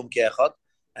Kisim Abum Keachot,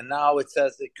 and now it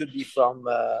says it could be from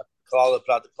klal or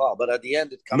pratu klal, but at the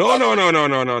end it comes. No.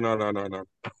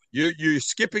 You're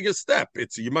skipping a step.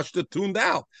 You must have tuned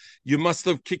out. You must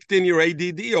have kicked in your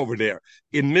ADD over there.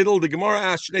 In middle, the Gemara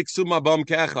asked, the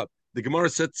Gemara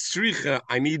said, Sricha,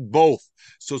 I need both.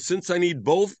 So since I need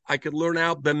both, I could learn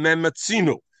out the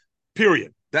Mematzinu.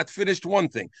 Period. That finished one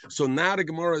thing. So now the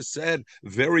Gemara said,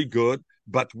 very good,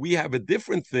 but we have a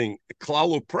different thing.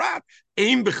 Klal prat.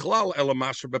 Ein bechlal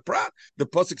elamasher beprat. The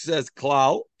pasuk says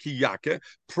klal kiyake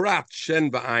prat shen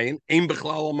ba'ayin. Ein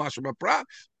bechlal elamasher beprat.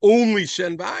 Only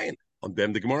shen ba'ayin. And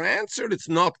then the Gemara answered, it's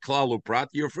not klal prat.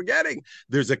 You're forgetting.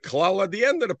 There's a klal at the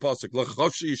end of the pasuk.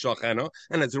 L'chavshi yishachena.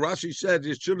 And as Rashi said,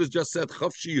 you should have just said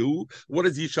chavshihu. What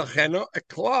is yishachena? A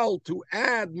klal to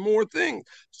add more things.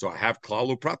 So I have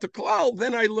klal prat to klal.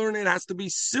 Then I learn it has to be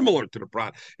similar to the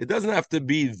prat. It doesn't have to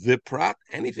be the prat.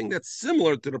 Anything that's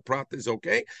similar to the prat is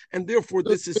okay. And therefore,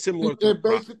 this is similar to the prat.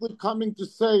 They're basically coming to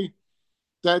say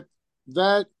that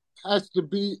has to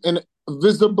be an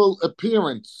visible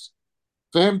appearance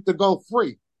for him to go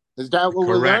free. Is that what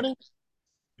we're learning?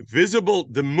 Visible,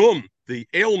 the mum, the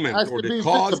ailment or the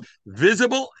cause,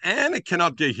 visible, and it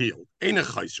cannot get healed. Ain't a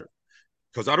chayser.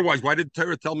 Because otherwise, why did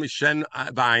Torah tell me shen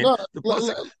vayin?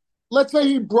 Let's say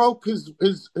he broke his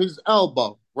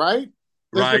elbow, right?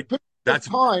 There's a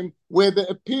time where the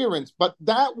appearance, but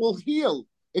that will heal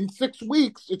in 6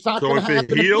 weeks. It's not going to happen. So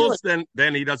if it heals,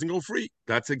 then he doesn't go free.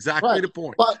 That's exactly the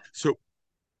point.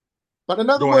 But in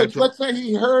other words, let's say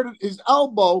he hurt his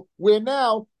elbow, where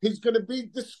now he's going to be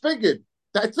disfigured.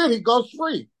 That's it. He goes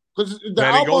free because the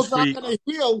elbow's not going to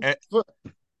heal.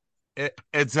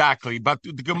 Exactly. But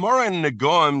the Gemara in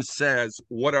Negoim says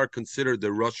what are considered the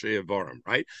Rashi Evarim,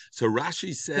 right? So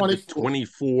Rashi said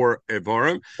 24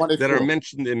 Evarim that are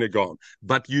mentioned in Negoim.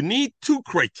 But you need two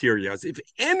criteria. If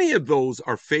any of those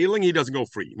are failing, he doesn't go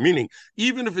free. Meaning,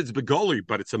 even if it's Begoli,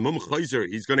 but it's a Mum Chayzer,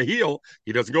 he's going to heal,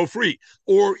 he doesn't go free.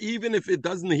 Or even if it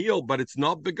doesn't heal, but it's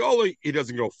not Begoli, he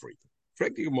doesn't go free.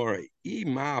 If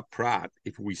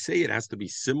we say it has to be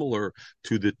similar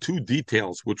to the two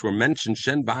details which were mentioned,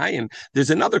 Shen Bayin,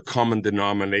 there's another common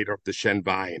denominator of the Shen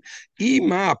Bayin.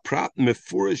 Ima prat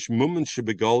mefurish mumen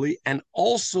shebegoli, and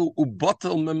also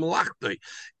ubatel memelachtoi.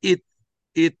 It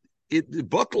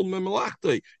batel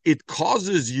memelachtoi. It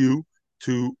causes you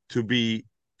to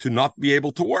not be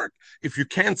able to work. If you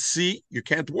can't see, you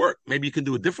can't work. Maybe you can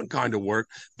do a different kind of work,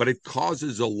 but it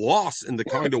causes a loss in the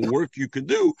kind of work you can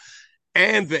do.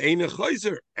 And the Eina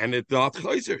Chayzer, and it not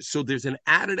Chayzer. So there's an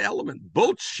added element.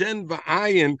 Both Shen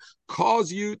v'Ayin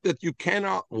cause you that you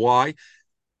cannot. Why?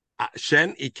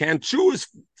 Shen, he can't chew his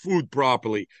food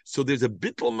properly. So there's a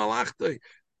bittul malachte.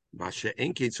 Masha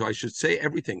Enke. So I should say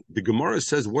everything. The Gemara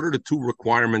says, what are the two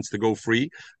requirements to go free?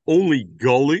 Only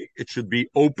gully, it should be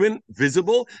open,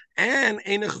 visible, and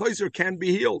Ein Chayzer can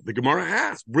be healed. The Gemara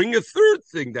asks, bring a third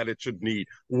thing that it should need.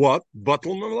 What?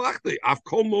 Batal Memlachti.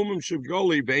 Avkol momim should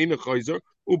gully, Ve'ein Chayzer,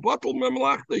 ubatal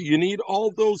Memlachti. You need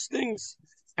all those things.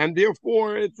 And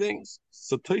therefore, things.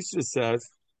 So Tosfos says,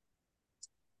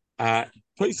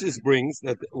 Tosfos brings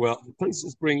that,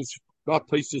 Tosfos brings, not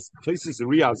Tosfos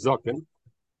Riyah Zaken,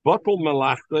 Batal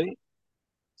Malachte.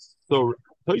 So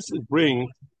Tosfos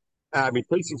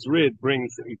Rid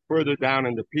brings further down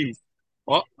in the piece.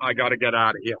 Oh, I got to get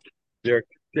out of here. They're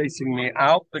chasing me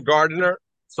out. The gardener.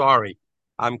 Sorry,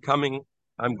 I'm coming.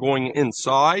 I'm going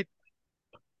inside.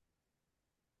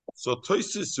 So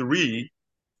Tosfos Ri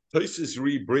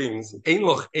brings Ein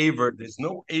Loch Aver. There's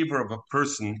no Aver of a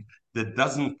person that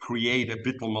doesn't create a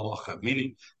bittul malacha.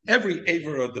 Meaning, every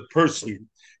Aver of the person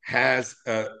has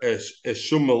a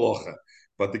shum malacha.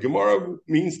 But the Gemara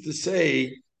means to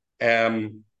say,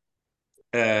 Averim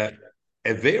that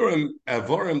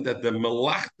the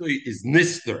malachto is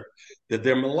nister, that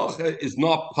their malacha is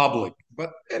not public.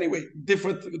 But anyway,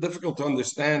 difficult to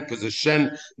understand because the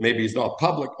shen maybe is not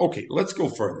public. Okay, let's go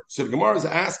further. So the Gemara is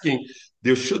asking,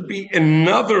 there should be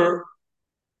another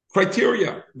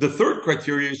criteria. The third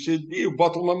criteria should be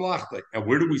batal mamlachta. And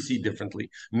where do we see differently?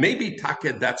 Maybe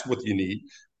taka, that's what you need.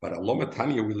 But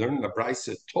Alomatanya, we learn in the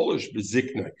Brisa, Tolish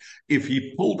bezikna, if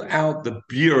he pulled out the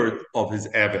beard of his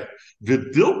evet, the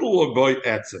dilbul boy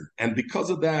etzem, and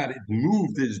because of that, it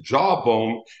moved his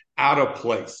jawbone out of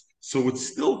place. So it's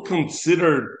still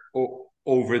considered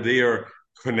over there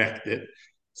connected.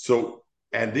 So,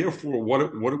 and therefore,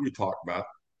 what do we talk about?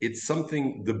 It's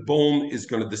something, the bone is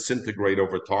going to disintegrate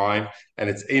over time, and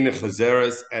it's Eine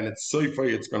Chazeres, and it's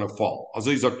Soifa, it's going to fall.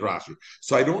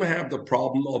 So I don't have the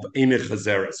problem of Eine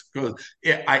Chazeres, because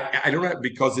I don't have,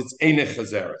 because it's Eine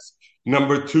Chazeres.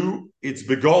 Number two, it's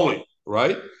Begoli,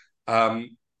 right?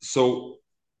 So,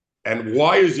 and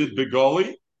why is it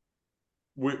Begoli?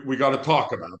 We got to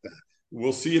talk about that.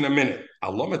 We'll see in a minute.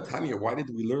 Allah Tanya, why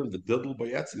did we learn the Dildul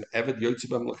Bayetzim? Eved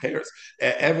Yotzibam Lecheres.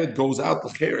 Eved goes out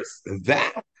Lecheres.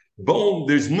 That bone,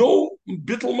 there's no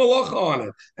bittul malacha on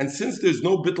it. And since there's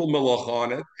no bittul malacha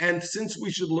on it, and since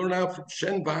we should learn out from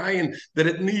Shen Ba'ayin that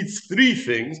it needs three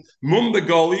things, mum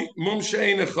begali, mum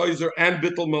shein echayzer, and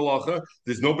bittul malacha,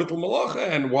 there's no bittul malacha.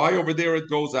 And why over there it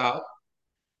goes out?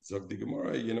 Zog the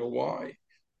Gemara, you know why?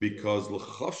 Because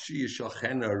l'chavshi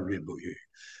yishachena ribuyi.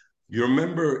 You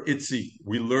remember, Itzi,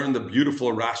 we learned the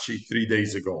beautiful Rashi 3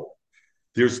 days ago.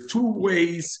 There's two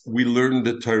ways we learn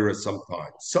the Torah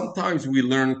sometimes. Sometimes we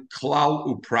learn klal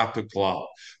uprata klal.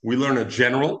 We learn a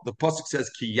general. The pasuk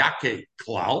says kiyake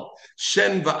klal,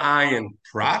 shen va'ayin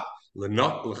prat,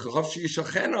 l'chavshi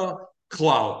yishachena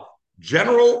klal.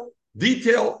 General,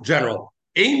 detail, general.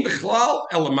 Ein b'chlal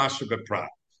elamasha b'prat.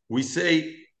 We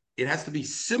say it has to be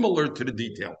similar to the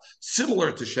detail,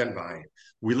 similar to shen va'ayin.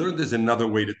 We learned there's another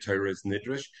way to Torah is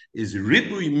nidrash, is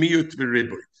ribui miut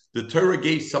v'ribui. The Torah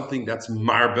gave something that's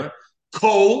marba.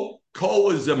 Kol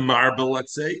is a marba,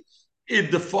 let's say.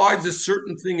 It defines a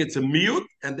certain thing, it's a miut,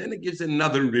 and then it gives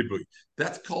another ribui.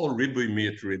 That's called ribui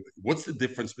miut ribui. What's the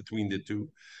difference between the two?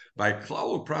 By klal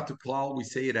or prat to klal, we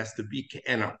say it has to be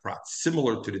ke'ena prat,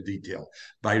 similar to the detail.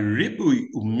 By ribui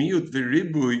umiut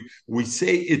v'ribui, we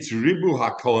say it's ribu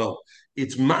hakol.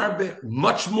 It's marba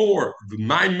much more.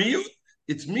 My miut,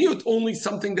 it's miut only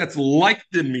something that's like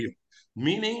the miut,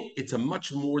 meaning it's a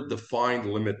much more defined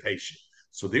limitation.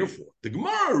 So therefore, the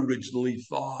Gemara originally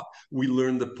thought we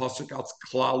learned the pasuk out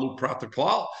klalu prata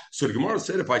klal. So the Gemara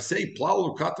said, if I say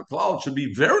plalu prata klal, it should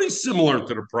be very similar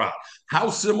to the prat. How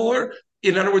similar?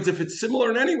 In other words, if it's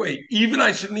similar in any way, even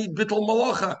I should need bittul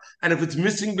malacha, and if it's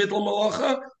missing bittul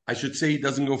malacha, I should say he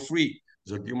doesn't go free.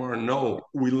 So Gemara, no,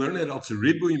 we learn it also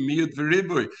ribui miyut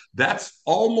v'ribui. That's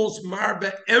almost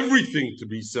marba everything to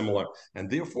be similar, and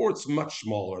therefore it's much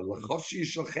smaller. L'chavshi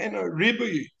yishachena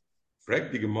ribui.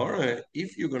 Correct the Gemara.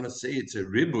 If you're going to say it's a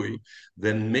ribui,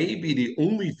 then maybe the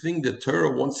only thing the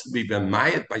Torah wants to be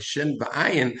b'mayat by shen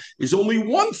ba'ayin is only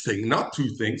one thing, not two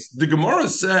things. The Gemara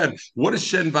said, what is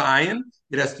shen ba'ayin?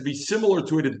 It has to be similar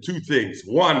to it in two things.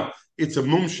 One, it's a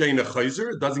mum shein a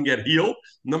chayzer, it doesn't get healed.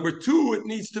 Number two, it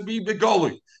needs to be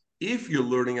begoli. If you're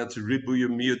learning how to ribuy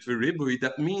miyut v'ribuy,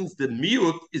 that means the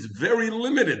miyut is very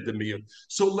limited, the miyut.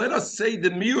 So let us say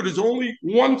the miyut is only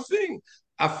one thing.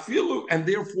 Afilu, and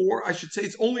therefore I should say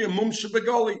it's only a mum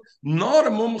shebegali, not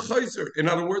a mum chayzer. In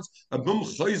other words, a mum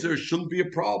chayzer shouldn't be a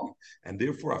problem, and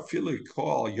therefore afilu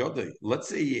call yodei. Let's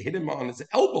say you hit him on his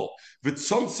elbow with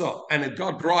samsa, and it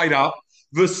got dried up.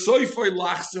 V'soifoi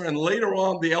lachzer, and later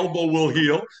on the elbow will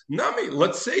heal. Nami,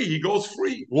 let's say he goes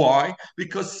free. Why?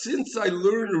 Because since I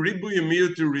learned ribui and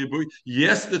miyut ribui,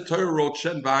 yes, the Torah wrote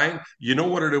shen bayin. You know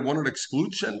what they wanted to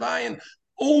exclude shen bayin?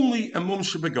 Only a mum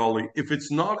shebegali. If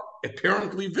it's not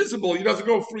apparently visible, he doesn't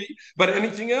go free. But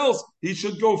anything else, he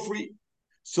should go free.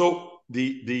 So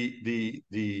the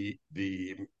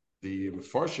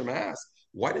Mefarshim asked,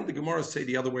 why didn't the Gemara say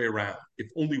the other way around?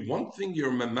 If only one thing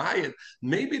you're mamayit,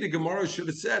 maybe the Gemara should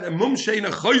have said, a mum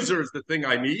sheina chayzer is the thing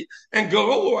I need, and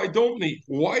garolo I don't need.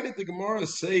 Why did the Gemara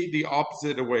say the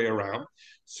opposite way around?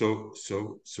 So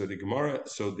the Gemara,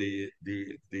 so the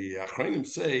Achronim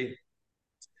say,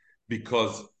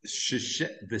 because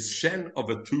the shen of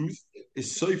a tooth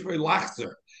is soifer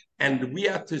lachzer. And we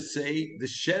have to say the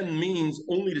shen means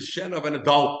only the shen of an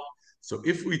adult. So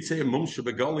if we'd say a mumsha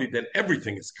begali, then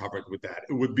everything is covered with that.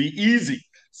 It would be easy.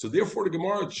 So therefore, the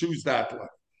Gemara choose that one.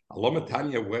 Allah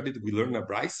Tanya, where did we learn a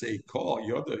brayse call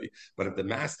yodai? But if the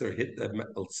master hit the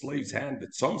slave's hand, the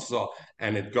tzomsa,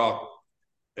 and it got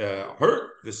hurt,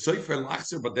 the sefer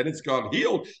lachzer, but then it's got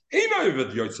healed.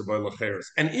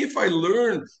 And if I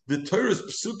learn the Torah's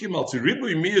psukim al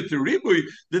tiribui miyut tiribui,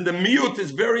 then the miyut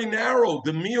is very narrow.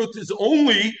 The miyut is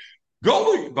only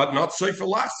goli, but not sefer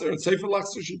lachzer, and sefer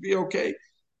lachzer should be okay.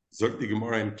 Zok the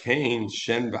Gemara in Cain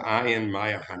shen v'ayin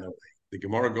maya hanaway. The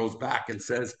Gemara goes back and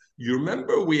says, you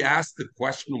remember we asked the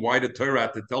question why the Torah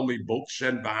had to tell me both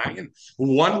Shen V'ayin?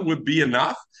 One would be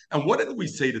enough. And what did we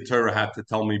say the Torah had to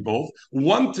tell me both?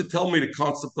 One to tell me the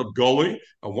concept of Goli,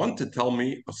 and one to tell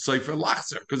me of Sefer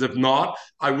Lachzer. Because if not,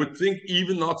 I would think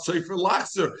even not Sefer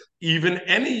Lachzer, even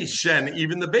any Shen,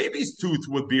 even the baby's tooth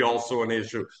would be also an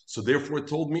issue. So therefore it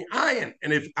told me Ayin.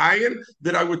 And if Ayin,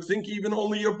 then I would think even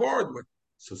only your board would.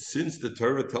 So since the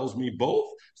Torah tells me both,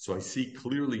 so I see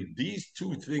clearly these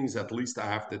two things at least I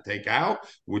have to take out,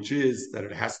 which is that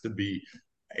it has to be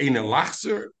ein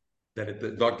lachzer, that it's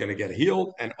not going to get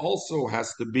healed, and also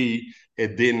has to be a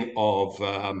din of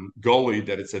goli,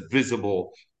 that it's a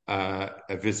visible mo.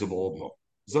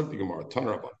 Zok the Gemara,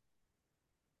 Tanarabban.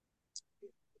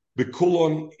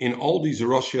 Bekulon, in all these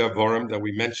Rosh Havarim that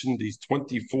we mentioned, these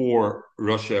 24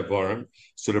 Rosh Havarim,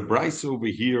 so the Bryce over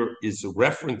here is in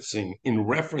reference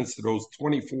to those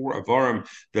 24 Havarim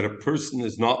that a person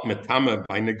is not metama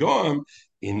by Nagam.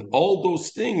 In all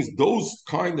those things, those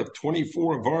kind of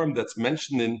 24 Havarim that's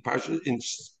mentioned in Parshas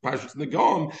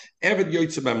Nagam, Eved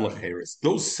Yotzeh Bem Lecheres.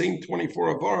 Those same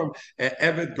 24 Havarim,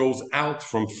 Eved goes out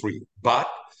from free. But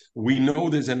we know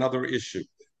there's another issue.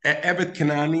 Evet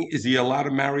Kanani, is he allowed to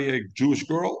marry a Jewish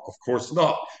girl? Of course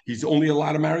not. He's only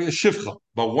allowed to marry a Shivcha.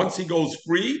 But once he goes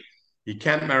free, he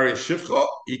can't marry a Shivcha.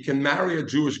 He can marry a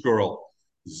Jewish girl.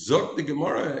 Zok the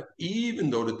Gemara,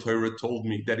 even though the Torah told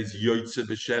me that he's Yotzeh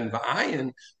B'Shen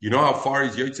V'ayin, you know how far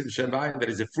he's Yotzeh B'Shen V'ayin? That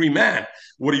he's a free man.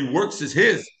 What he works is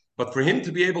his. But for him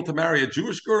to be able to marry a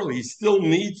Jewish girl, he still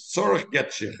needs tzorach get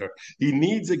shicher. He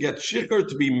needs a get shicher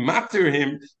to be matter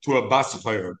him to a bas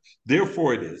chayr.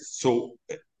 Therefore it is.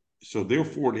 So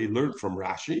therefore, they learned from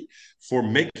Rashi, for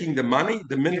making the money,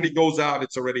 the minute he goes out,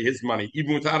 it's already his money,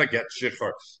 even without a get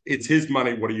shikar. It's his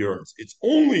money, what he earns. It's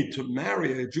only to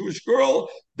marry a Jewish girl,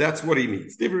 that's what he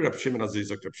needs. He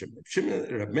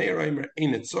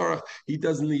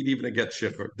doesn't need even a get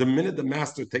shikar. The minute the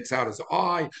master takes out his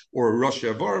eye or a Rosh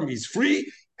Havarim, he's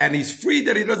free, and he's free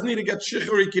that he doesn't need to get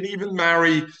shikar. He can even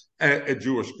marry a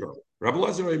Jewish girl. Rabbi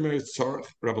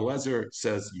Lezer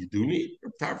says you do need.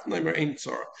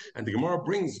 And the Gemara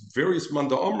brings various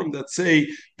manda omrim that say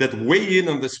that weigh in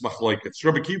on this machlokes.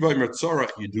 Rabbi Kiva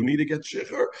tzarach, you do need to get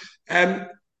shicher, and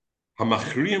the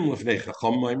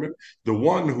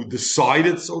one who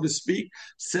decided, so to speak,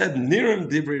 said Nirim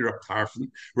divrei Reb Tarfon.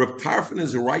 Reb Tarfon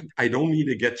is right. I don't need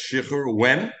to get shicher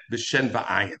when the shen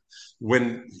va'ayin.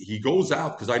 When he goes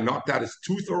out, because I knocked out his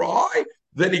tooth or eye,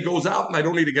 then he goes out and I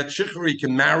don't need to get shicher. He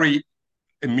can marry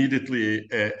immediately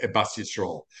a Bas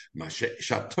Yisrael. Because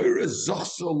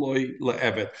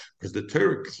the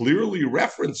Torah clearly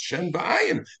referenced Shen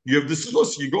Ba'ayin. You have the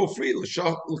Sulus, you go free.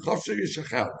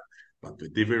 But the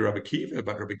Divrei Rabbi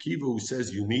Kiva, who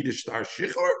says you need a Shtar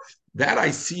Shichor, that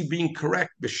I see being correct,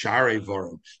 B'Sharei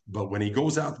Vorim. But when he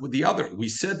goes out with the other, we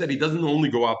said that he doesn't only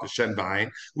go out to Shen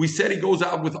Ba'ayin, we said he goes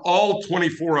out with all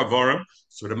 24 Avorim.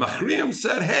 So the Machriim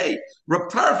said, hey, Reb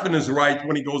Tarfon is right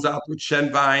when he goes out with Shen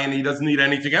Ba'ayin, he doesn't need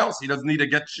anything else, he doesn't need to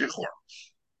get Shichor.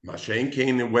 Mashen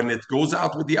Kane, and when it goes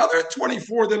out with the other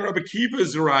 24, then Rabbi Kiva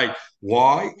is right.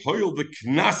 Why?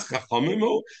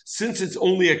 Since it's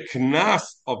only a knas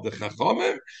of the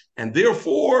chachamim, and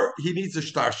therefore he needs a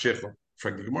shtar shechor.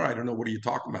 Frankly, Gemara, I don't know what are you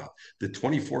talking about. The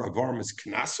 24 avarim is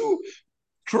knasu.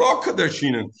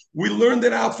 We learned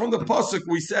it out from the pasuk.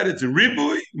 We said it's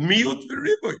ribui, miut,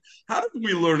 ribui. How did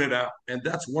we learn it out? And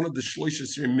that's one of the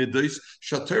shloishes here middays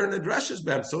shater and addresses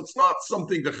them. So it's not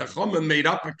something the chachamim made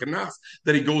up a kanas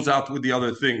that he goes out with the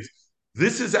other things.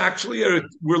 This is actually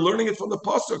we're learning it from the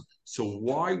pasuk. So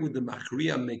why would the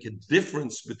machriya make a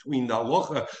difference between the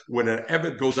halacha when an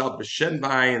eved goes out b'shen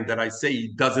b'ayin that I say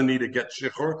he doesn't need to get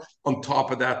shichur on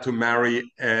top of that to marry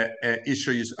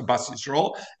Isha Abbas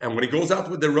Yisrael, and when he goes out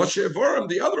with the Rosh Evarim,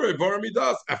 the other Evarim he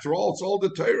does. After all, it's all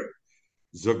the Torah.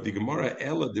 Zog the Gemara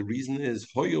Ella. The reason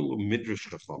is hoyol midrash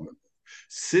chachamim.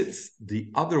 Since the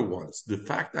other ones, the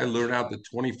fact I learned out the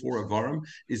 24 Evarim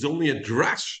is only a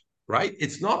drash. Right?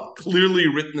 It's not clearly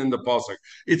written in the pasuk.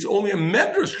 It's only a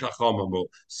medrash chachamim.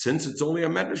 Since it's only a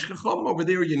medrash chacham over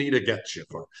there, you need a get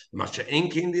shifra. Masha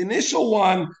Enki in the initial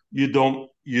one, you don't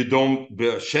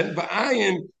shen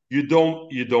ba'ayin, you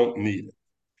don't need it.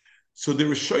 So the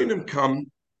Rishonim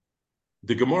come.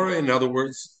 The Gemara, in other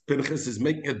words, Pinchas is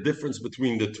making a difference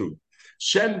between the two.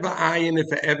 Shen ba'ayin,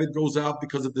 if an Eved goes out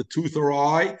because of the tooth or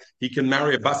eye, he can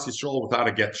marry a Bas Yisrael without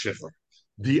a get shifra.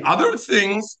 The other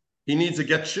things, he needs to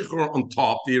get shikhr on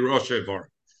top, the Rosh Evar.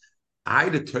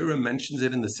 The Torah mentions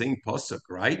it in the same pasuk,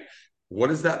 right? What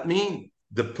does that mean?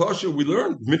 The pasuk we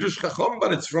learned, Midrash Chacham,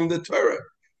 but it's from the Torah.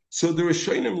 So the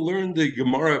Rishonim learned the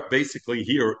Gemara basically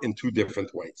here in two different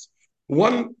ways.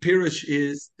 One pirish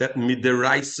is that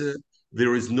midiraisa,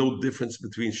 there is no difference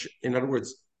between, in other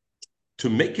words, to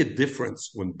make a difference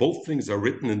when both things are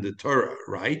written in the Torah,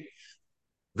 right?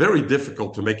 Very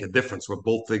difficult to make a difference when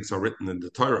both things are written in the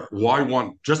Torah. Why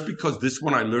one? Just because this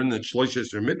one I learned in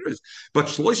Shloishes Midras, but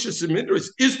Shloishes Midras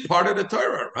is part of the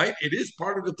Torah, right? It is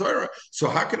part of the Torah. So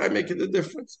how can I make it a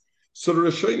difference? So the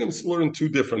Rishonim learn two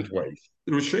different ways.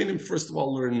 The Rishonim, first of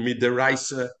all, learn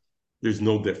Midaraisa. There's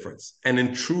no difference. And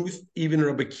in truth, even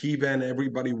Rabbi Kiva and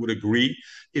everybody would agree,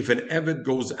 if an Eved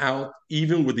goes out,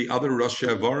 even with the other Rosh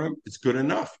Havarim, it's good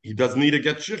enough. He doesn't need to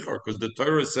get Shichar, because the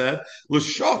Torah said,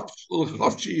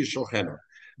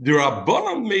 the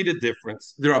Rabbanim made a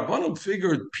difference. The Rabbanim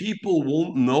figured people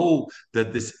won't know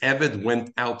that this Eved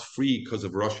went out free because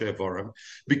of Rosh Havarim,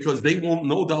 because they won't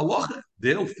know the halacha.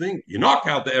 They'll think, you knock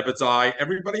out the Eved's eye,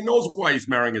 everybody knows why he's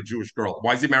marrying a Jewish girl.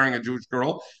 Why is he marrying a Jewish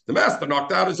girl? The master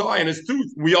knocked out his eye and his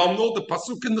tooth. We all know the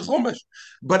pasuk in the Chumash.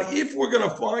 But if we're going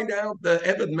to find out the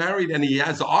Eved married and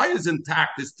his eye is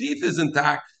intact, his teeth is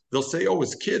intact, they'll say, oh,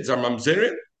 his kids are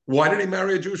mamzerin. Why did he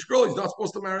marry a Jewish girl? He's not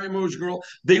supposed to marry a Jewish girl.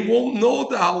 They won't know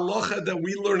the halacha that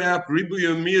we learn out, ribu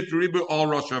yomiyat, ribu all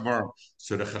Rosh Havarim.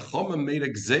 So the Chachamim made a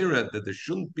gzera that there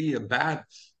shouldn't be a bad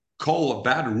call, a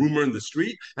bad rumor in the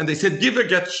street, and they said give a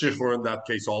get shifur in that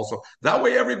case also. That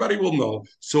way everybody will know.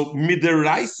 So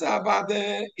midiraisa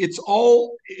abade, it's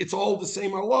all the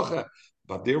same halacha,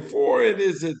 but therefore it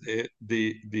is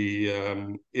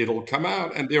it'll come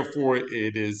out, and therefore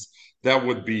it is that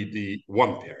would be the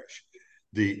one parish.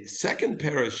 The second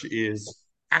parish is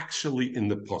actually in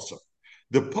the pasuk.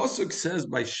 The pasuk says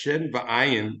by shen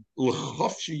va'ayin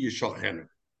l'chofshi yishalchenu.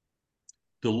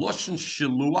 The lashon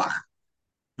shiluach,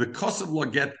 the kosav lo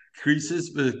get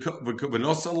creases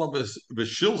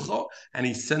v'shilcha, and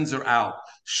he sends her out.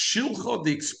 Shilcha,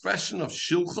 the expression of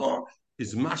shilcha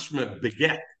is mashma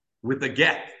beget, with a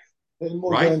get,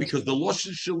 right? Because the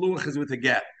lashon shiluach is with a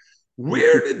get.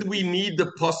 Where did we need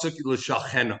the pasuk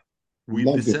l'shalchenu? We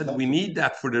said we need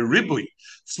that for the ribui.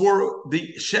 For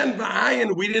the shen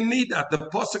va'ayin, we didn't need that. The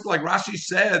pasuk, like Rashi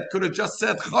said, could have just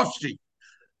said chavshi.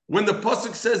 When the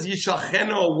pasuk says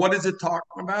yishacheno, what is it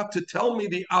talking about? To tell me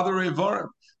the other evarim.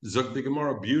 Zog the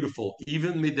Gemara, beautiful.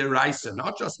 Even midiraisa,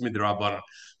 not just midirabana.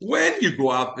 When you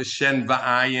go out the shen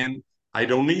va'ayin, I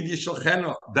don't need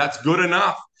yishacheno. That's good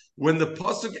enough. When the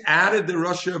pasuk added the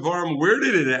Rosh Evarim, where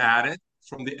did it add it?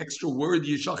 From the extra word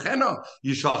yishacheno.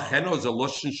 Yishacheno is a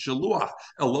lashon shaluach,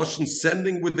 a lashon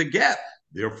sending with the get.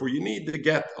 Therefore, you need the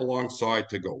get alongside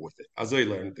to go with it. As I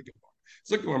learned the Gemara.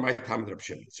 So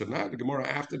now the Gemara,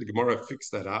 after the Gemara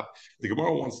fixed that up, the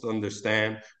Gemara wants to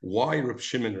understand why Reb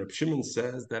Shimon. Reb Shimon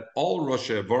says that all Rosh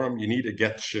Havarim you need to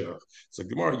get shir. So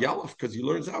Gemara Yalaf, because he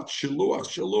learns out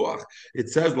shiluach. It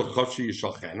says l'chashi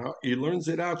yishachena. He learns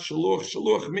it out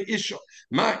shiluach mi isha.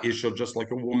 Ma isha, just like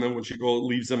a woman when she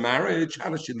leaves a marriage. How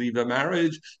does she leave a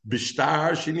marriage?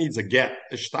 Bishtar, she needs a get.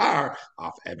 Ishtar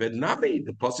of Ebed Nabi.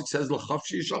 The pasuk says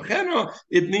l'chashi yishachena.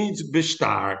 It needs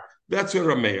bishtar. That's what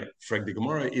Rameir. Frag the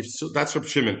Gemara, if so, that's Reb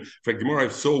Shimon. Frag the Gemara,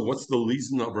 if so, what's the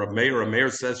reason of Rameir? Rameir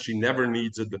says she never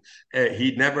needs it.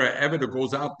 He never ever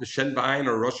goes out the Shen Ba'ayin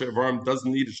or Rosh Havarim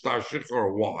doesn't need a star shich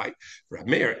or why?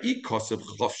 Rameir, ikosav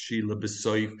chofshi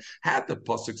lebesoif. Had the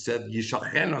pasuk said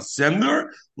yishachena sender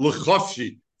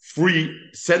lechofshi. free,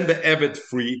 send the Evet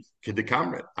free,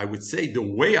 Kiddukamret. I would say the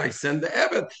way I send the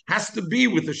Evet has to be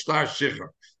with the Shtar Shicher.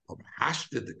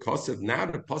 The Kosev, now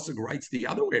the Pasuk writes the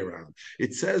other way around.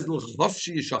 It says,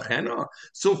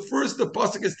 so first the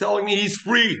Pasuk is telling me he's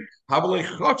free.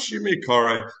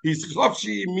 He's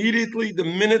chafshi immediately the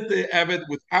minute the Evet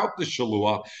without the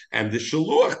Shaluach. And the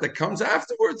Shaluach that comes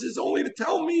afterwards is only to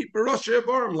tell me,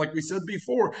 like we said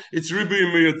before, it's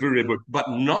Ribu, but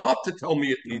not to tell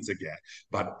me it needs a get.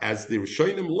 But as the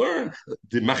Rishonim learn,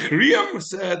 the Machriyam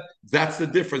said that's the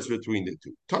difference between the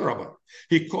two. Tanrabah.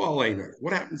 He called Einar.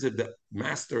 What happens if the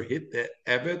master hit the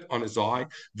Evet on his eye,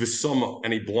 Visama,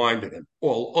 and he blinded him?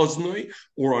 All Oznoi,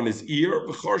 or on his ear,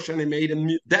 V'chorsh, and he made him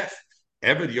deaf.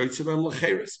 Evet Yotzevem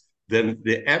Lecheres. Then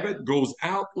the Evet goes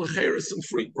out Lecheres and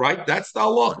free, right? That's the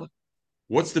halacha.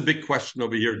 What's the big question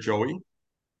over here, Joey?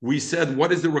 We said,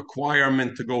 what is the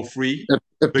requirement to go free?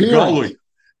 Appearance.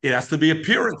 It has to be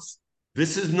appearance.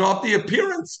 This is not the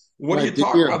appearance. What are you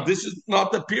talking about? This is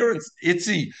not the appearance.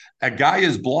 A guy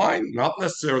is blind, not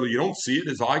necessarily. You don't see it.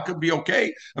 His eye could be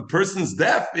okay. A person's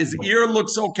deaf. His ear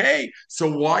looks okay.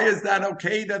 So why is that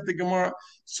okay? That the Gemara.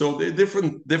 So they're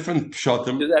different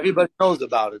pshatim. Because everybody knows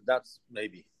about it. That's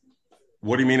maybe.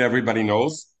 What do you mean? Everybody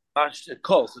knows? A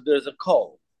call. So there's a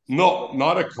call. No,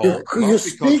 not a call. You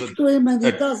speak to him and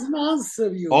he doesn't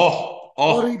answer you.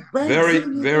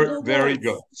 Very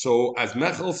good. So as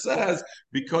Mechel says,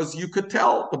 because you could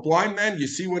tell the blind man, you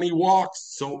see when he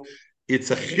walks. So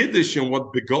it's a chiddush in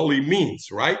what begoli means,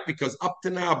 right? Because up to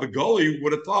now, begoli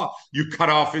would have thought you cut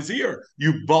off his ear,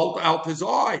 you bolt out his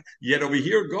eye. Yet over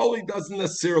here, goli doesn't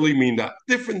necessarily mean that.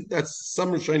 Different. That's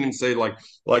some Rishonim say like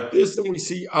this, and we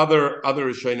see other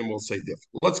Rishonim will say different.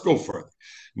 Let's go further.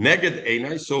 Neged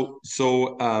Einai. So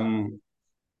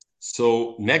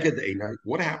Neged Einai,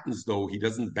 what happens though? He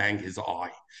doesn't bang his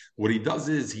eye. What he does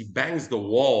is he bangs the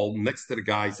wall next to the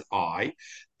guy's eye,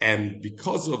 and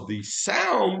because of the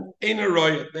sound,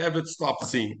 Einai, the Evet stopped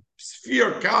seeing.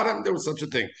 Sphere got him, there was such a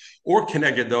thing. Or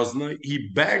Keneged doesn't, he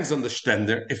bangs on the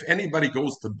stender. If anybody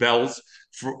goes to bells,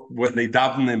 for when they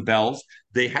daven in bells,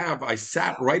 I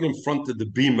sat right in front of the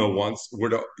bima once, where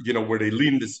they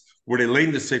lean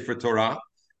the Sefer Torah.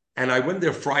 And I went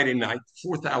there Friday night,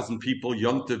 4,000 people,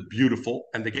 Yontif, beautiful.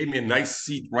 And they gave me a nice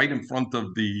seat right in front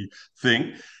of the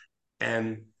thing.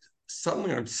 And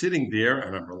suddenly I'm sitting there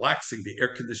and I'm relaxing. The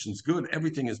air conditioning's good.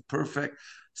 Everything is perfect.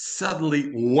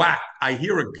 Suddenly, whack, I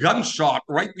hear a gunshot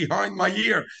right behind my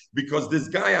ear because this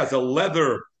guy has a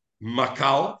leather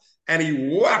makal and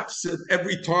he whacks it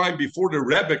every time before the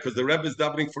Rebbe, because the Rebbe is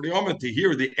davening for the Omen to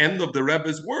hear the end of the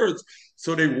Rebbe's words.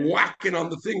 So they whack it on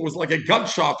the thing. It was like a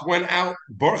gunshot went out.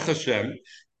 Baruch Hashem.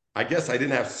 I guess I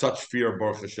didn't have such fear of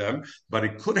Baruch Hashem, but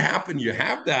it could happen. You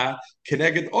have that,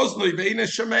 Keneged Oznoi Ve'ina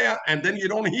Shemea, and then you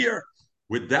don't hear.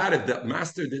 With that, if the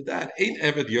master did that, ain't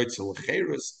Eved Yotzel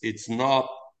Cheres, it's not,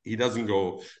 he doesn't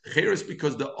go Cheres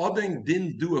because the Odin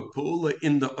didn't do a pula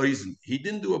in the Eisen. He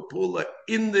didn't do a pula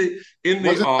in the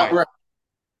eye.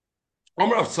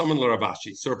 Right? Of someone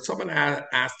Ravashi. So if someone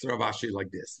asked Ravashi like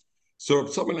this, so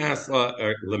if someone asks,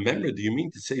 remember, do you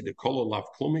mean to say the kololav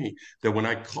klumi that when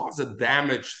I cause a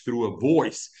damage through a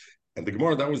voice, and the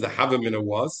Gemara, that was the Havamina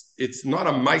was, it's not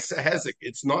a Maisa Hezek.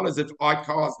 It's not as if I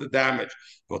caused the damage.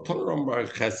 I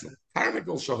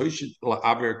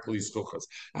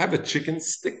have a chicken,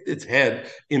 stick its head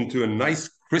into a nice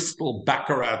crystal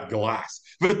baccarat glass.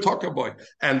 And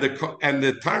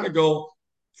the Tarnagol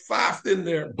faffed in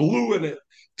there, blew in it.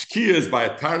 Tkiya is by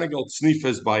a tarnagel, tznifa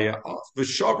is by a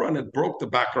v'shavran, it broke the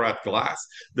baccarat glass.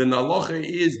 The naloche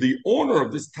is the owner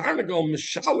of this tarnagel,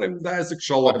 mishalim nezek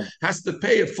shalom, has to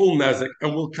pay a full nezek.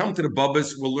 And we'll come to the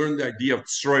bubbas, we'll learn the idea of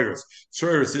tzroiris.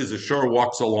 Tzroiris is a shore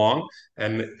walks along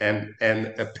and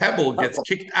a pebble gets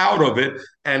kicked out of it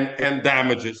and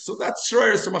damages. So that's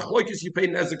tzroiris. So machloikis, you pay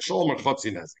nezek shalom or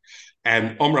chotzi nezek.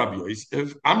 And Omrab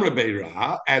Yosef, Amra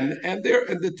Beira, and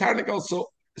the tarnagel,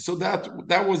 so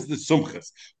that was the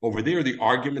sumchas. Over there, the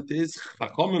argument is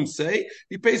Chachamim say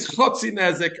he pays chotzi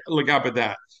nezek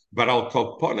legabe. But I'll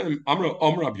call ponim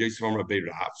Amra Yosef Amra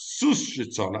Beirav sus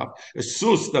shitzonav, a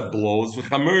sus that blows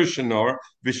v'chamer shenor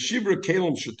v'shivra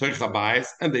kelim shetoich habayis,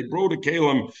 and they brought a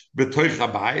kelim betoich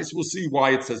habayis. We'll see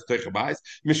why it says toich habayis.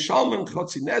 Mishalman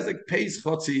chotzi nezek pays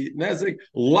chotzi nezek,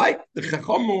 like the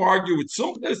Chachamim who argue with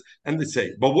sumchas, and they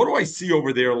say. But what do I see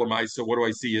over there, Lamaisa? What do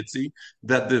I see?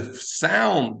 That the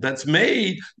sound that's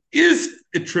made is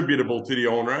attributable to the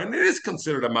owner, and it is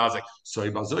considered a mazik. So,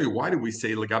 why do we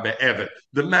say legabe evet?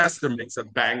 The master makes a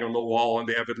bang on the wall, and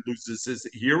the evet loses his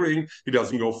hearing. He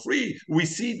doesn't go free. We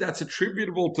see that's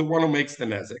attributable to one who makes the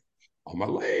nezik.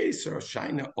 Amalei, or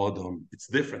Shaina Adam. It's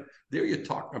different. There you're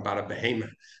talking about a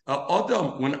behemoth.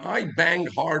 Adam, when I bang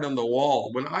hard on the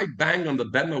wall, when I bang on the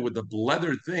bema with the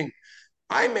leather thing,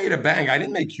 I made a bang. I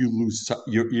didn't make you lose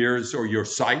your ears or your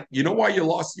sight. You know why you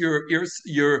lost your ears,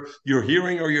 your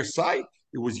hearing or your sight?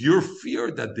 It was your fear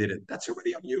that did it. That's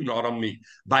already on you, not on me.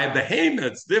 By a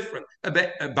behemoth, it's different.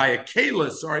 By a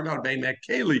keli, sorry, not a behemoth,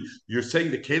 keli, you're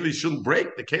saying the keli shouldn't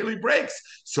break. The keli breaks.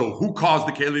 So who caused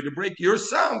the keli to break? Your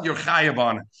sound, you're chayav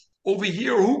on it. Over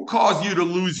here, who caused you to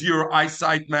lose your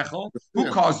eyesight, Mechel? Who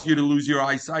caused you to lose your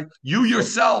eyesight? You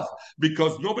yourself,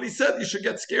 because nobody said you should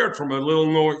get scared from a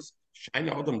little noise. He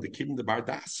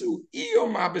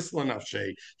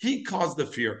caused the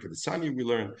fear. We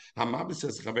learn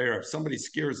if somebody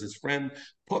scares his friend,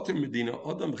 Potter Medina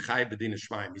Adam Chai Medina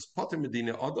Shmaim. He's Potter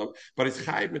Medina Adam, but it's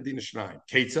Chai Medina Shmaim.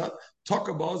 Ketza, talk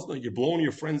about you're blowing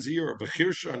your friend's ear, or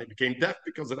Bechirsha, and he became deaf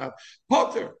because of that.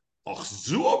 Potter.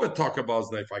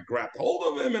 If I grabbed hold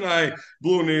of him and I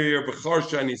blew near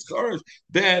Becharsha and he's charish,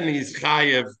 then he's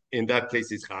chayev. In that case,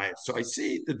 he's chayev. So I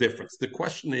see the difference. The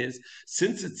question is,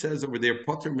 since it says over there,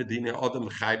 Potter Medina Adam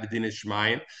Chai Medina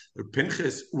Shmayim,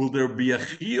 Pinchas, will there be a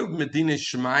chiyuv Medina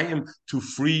Shmayim to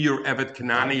free your Evet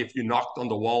Kanani if you knocked on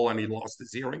the wall and he lost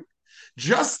his hearing?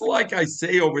 Just like I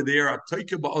say over there,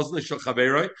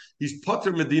 he's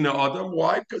Potter Medina Adam.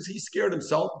 Why? Because he scared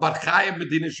himself. But chayev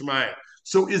Medina Shmayim.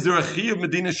 So is there a chiyuv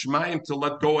Medina Shmayim to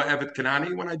let go of Evet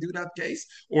Kanani when I do that case?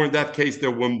 Or in that case,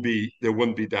 there wouldn't be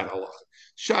that halacha.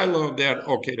 Shiloh, that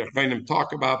okay, the Chayim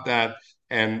talk about that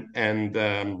and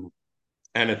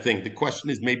a thing. The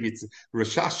question is maybe it's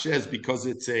Rashash says because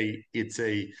it's a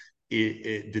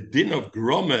the din of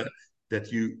Groma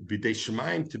that you b'dei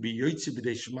Shemaim to be Yotzi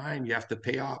b'dei Shemaim you have to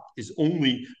pay up is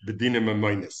only b'dinim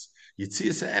amonis.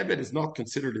 Yitzias ha'eved is not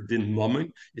considered a din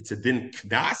mammon; it's a din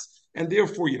knas, and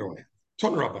therefore you don't have.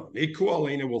 Ton Rabban, Eiku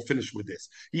Alena will finish with this.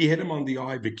 He hit him on the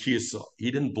eye, Bekiyasa. He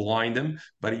didn't blind him,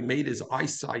 but he made his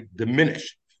eyesight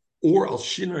diminish. Or al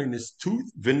shina in his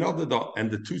tooth, vinadada, and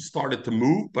the tooth started to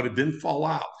move, but it didn't fall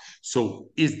out.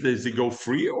 So does it go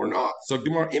free or not? So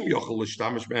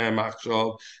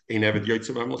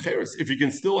if he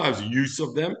can still have use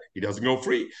of them, he doesn't go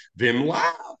free. Vim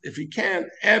lav, if he can't,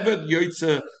 eved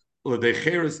yotze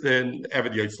then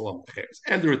Eved Yotzelam Cheres.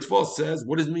 And the Ritva says,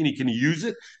 what does it mean he can use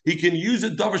it? He can use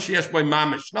it davar sheyesh by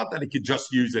mamish. Not that he could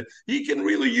just use it. He can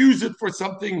really use it for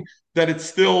something that it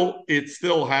still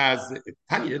has.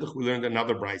 Tanya we learned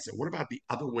another brayso. What about the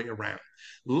other way around?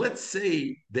 Let's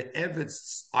say the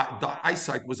Eved's the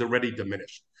eyesight was already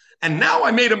diminished, and now I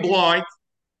made him blind.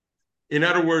 In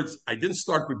other words, I didn't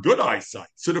start with good eyesight.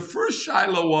 So the first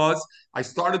Shiloh was I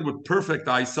started with perfect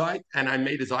eyesight and I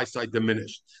made his eyesight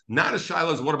diminished. Now the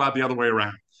Shiloh is what about the other way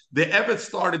around? The Evet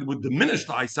started with diminished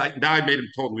eyesight, and now I made him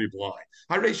totally blind.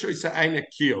 Haresho say Aina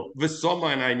Keel,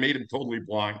 Visoma, and I made him totally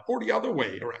blind, or the other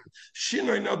way around.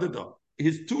 Shinoi Nadada.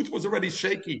 His tooth was already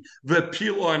shaky.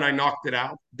 Vepila, and I knocked it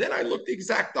out. Then I looked the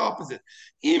exact opposite.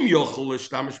 If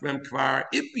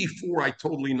before I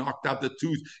totally knocked out the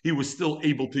tooth, he was still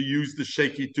able to use the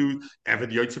shaky tooth,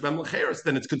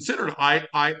 then it's considered I,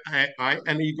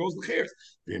 and he goes l'cheres.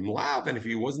 And if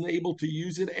he wasn't able to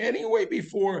use it anyway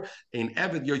before, in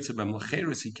Eved Yotzebem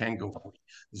l'cheres, he can't go free.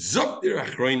 Zokdir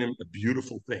achroinim, a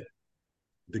beautiful thing.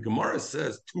 The Gemara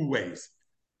says two ways.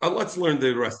 Let's learn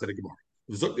the rest of the Gemara.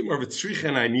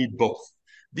 And I need both.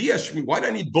 Why do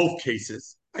I need both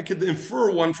cases? I could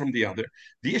infer one from the other.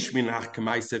 If he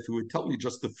would tell me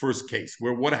just the first case,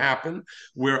 where what happened,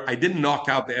 where I didn't knock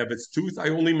out the Evet's tooth, I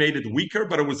only made it weaker,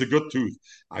 but it was a good tooth.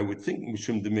 I would think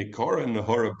Mishum de Mekara and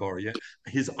Nahara Barya,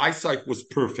 his eyesight was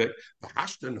perfect.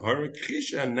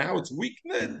 And now it's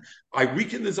weakened. I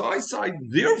weakened his eyesight.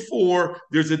 Therefore,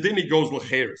 there's a din he goes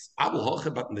l'cheres.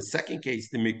 But in the second case,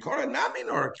 the Mekara Namin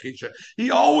or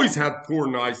he always had poor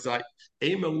eyesight.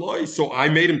 So I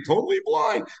made him totally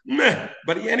blind. Meh.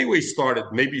 But he anyway started.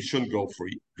 Maybe he shouldn't go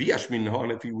free.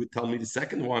 If he would tell me the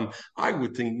second one, I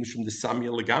would think Mishum the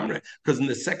Samuel Legamre. Because in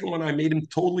the second one, I made him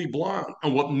totally blind.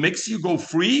 And what makes you go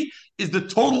free is the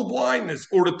total blindness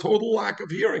or the total lack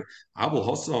of hearing. But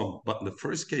in the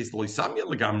first case,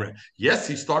 yes,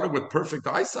 he started with perfect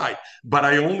eyesight, but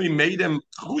I only made him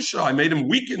chusha, I made him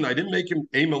weakened. I didn't make him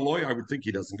aimaloy. I would think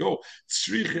he doesn't go.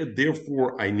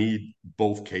 Therefore, I need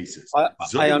both cases. I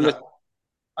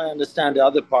understand the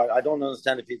other part. I don't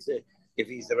understand if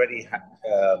he's already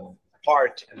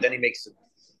part and then he makes it.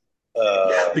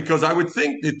 Because I would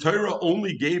think the Torah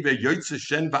only gave a Yotze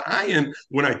Shen Ba'ayin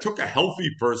when I took a healthy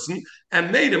person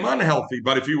and made him unhealthy.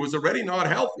 But if he was already not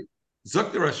healthy,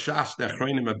 Zukter Ashash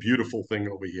Dechreinim, a beautiful thing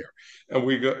over here. And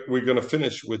we're going to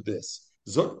finish with this.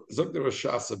 Zukter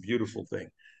Ashash, a beautiful thing.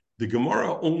 The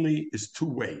Gemara only is two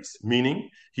ways, meaning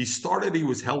he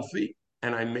was healthy,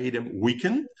 and I made him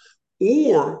weaken,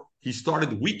 or he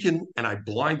started weaken and I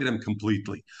blinded him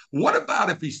completely. What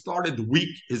about if he started weak,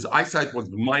 his eyesight was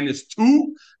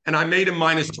 -2, and I made him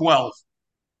 -12?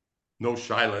 No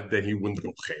shaila, then he wouldn't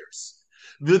go cheres.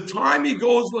 The time he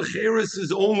goes lecheres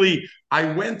is only I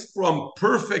went from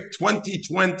perfect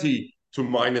 2020 to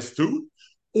 -2,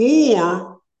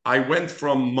 or I went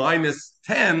from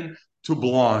 -10 to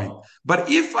blind.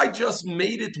 But if I just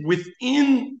made it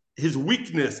within his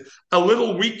weakness a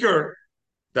little weaker,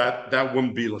 that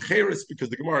wouldn't be lecheres, because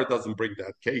the Gemara doesn't bring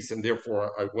that case, and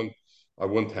therefore I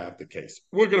wouldn't have the case.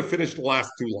 We're going to finish the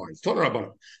last two lines.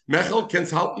 Mechel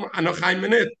kens halten anoch ein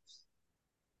minute.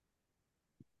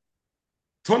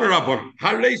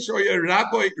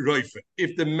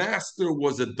 If the master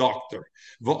was a doctor,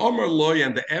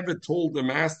 and the Eved told the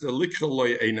master,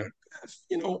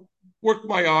 work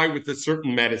my eye with a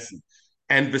certain medicine,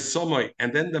 and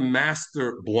then the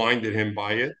master blinded him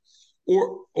by it,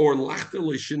 or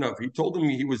he told him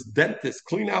he was dentist,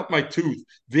 clean out my tooth.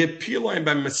 And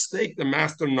by mistake, the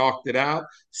master knocked it out.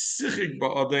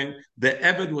 The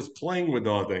Eved was playing with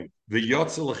the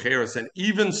Yotzel, and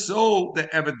even so, the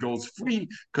Eved goes free,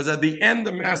 because at the end,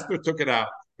 the master took it out.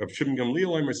 Rav Shimon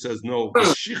Gamliel says, no,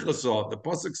 the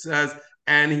Pasuk says,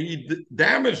 and he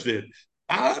damaged it.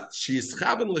 The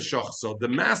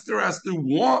master has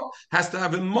to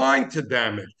have in mind to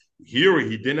damage. Here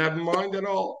he didn't have in mind at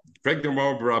all. It's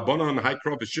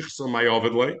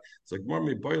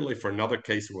like for another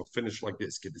case, we'll finish like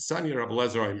this.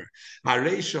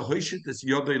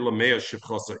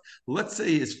 Let's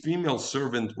say his female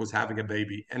servant was having a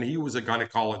baby and he was a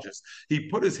gynecologist. He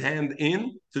put his hand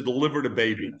in to deliver the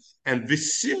baby, and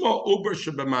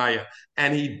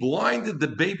and he blinded the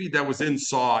baby that was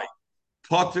inside.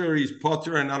 He's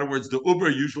potter. In other words, the Uber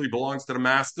usually belongs to the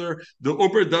master. The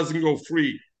Uber doesn't go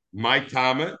free. My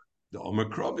Tama, the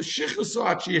Omicron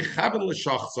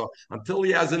until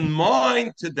he has in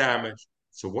mind to damage.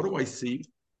 So what do I see?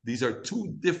 These are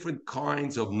two different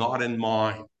kinds of not in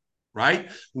mind,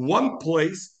 right? One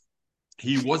place,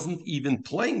 he wasn't even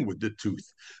playing with the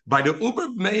tooth. By the Uber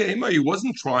Meyahima, he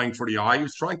wasn't trying for the eye. He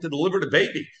was trying to deliver the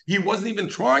baby. He wasn't even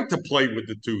trying to play with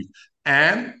the tooth.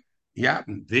 And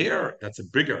that's a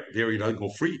bigger. There he doesn't go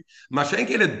free.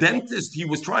 Mashenke, a dentist, he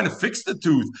was trying to fix the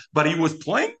tooth, but he was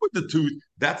playing with the tooth.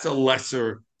 That's a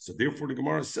lesser. So therefore, the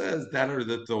Gemara says that are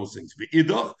those things. So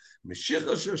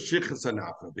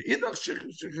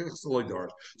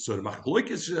the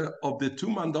machlokes of the two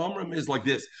mandamrim is like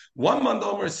this. One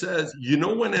mandamar says,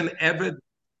 when an Eved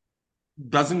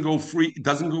doesn't go free,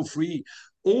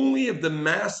 only if the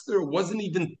master wasn't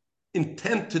even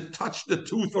intent to touch the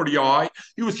tooth or the eye.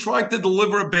 He was trying to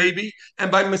deliver a baby,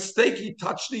 and by mistake he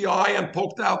touched the eye and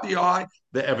poked out the eye.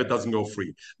 The Eved doesn't go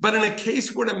free. But in a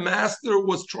case where the master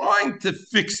was trying to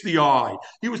fix the eye,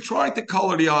 he was trying to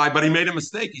color the eye, but he made a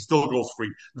mistake, he still goes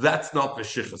free. That's not the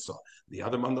Shichasa. The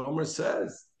other Mandomer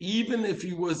says, even if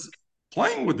he was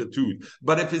playing with the tooth,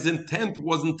 but if his intent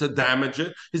wasn't to damage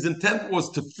it, his intent was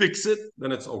to fix it,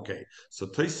 then it's okay. So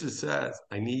Tosfos says,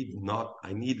 I need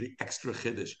the extra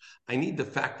chiddush. I need the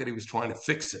fact that he was trying to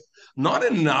fix it. Not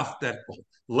enough that,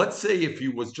 let's say if he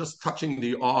was just touching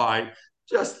the eye,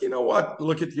 just,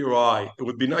 look at your eye. It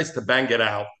would be nice to bang it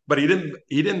out, but he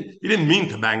didn't mean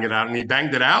to bang it out, and he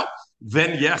banged it out.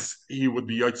 Then yes, he would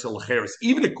be Yotzel Cheres,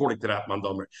 even according to that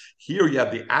Mandomer. Here you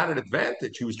have the added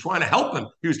advantage. He was trying to help him.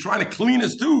 He was trying to clean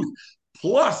his tooth.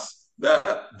 Plus,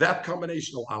 that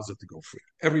combination allows it to go free.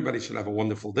 Everybody should have a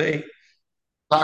wonderful day.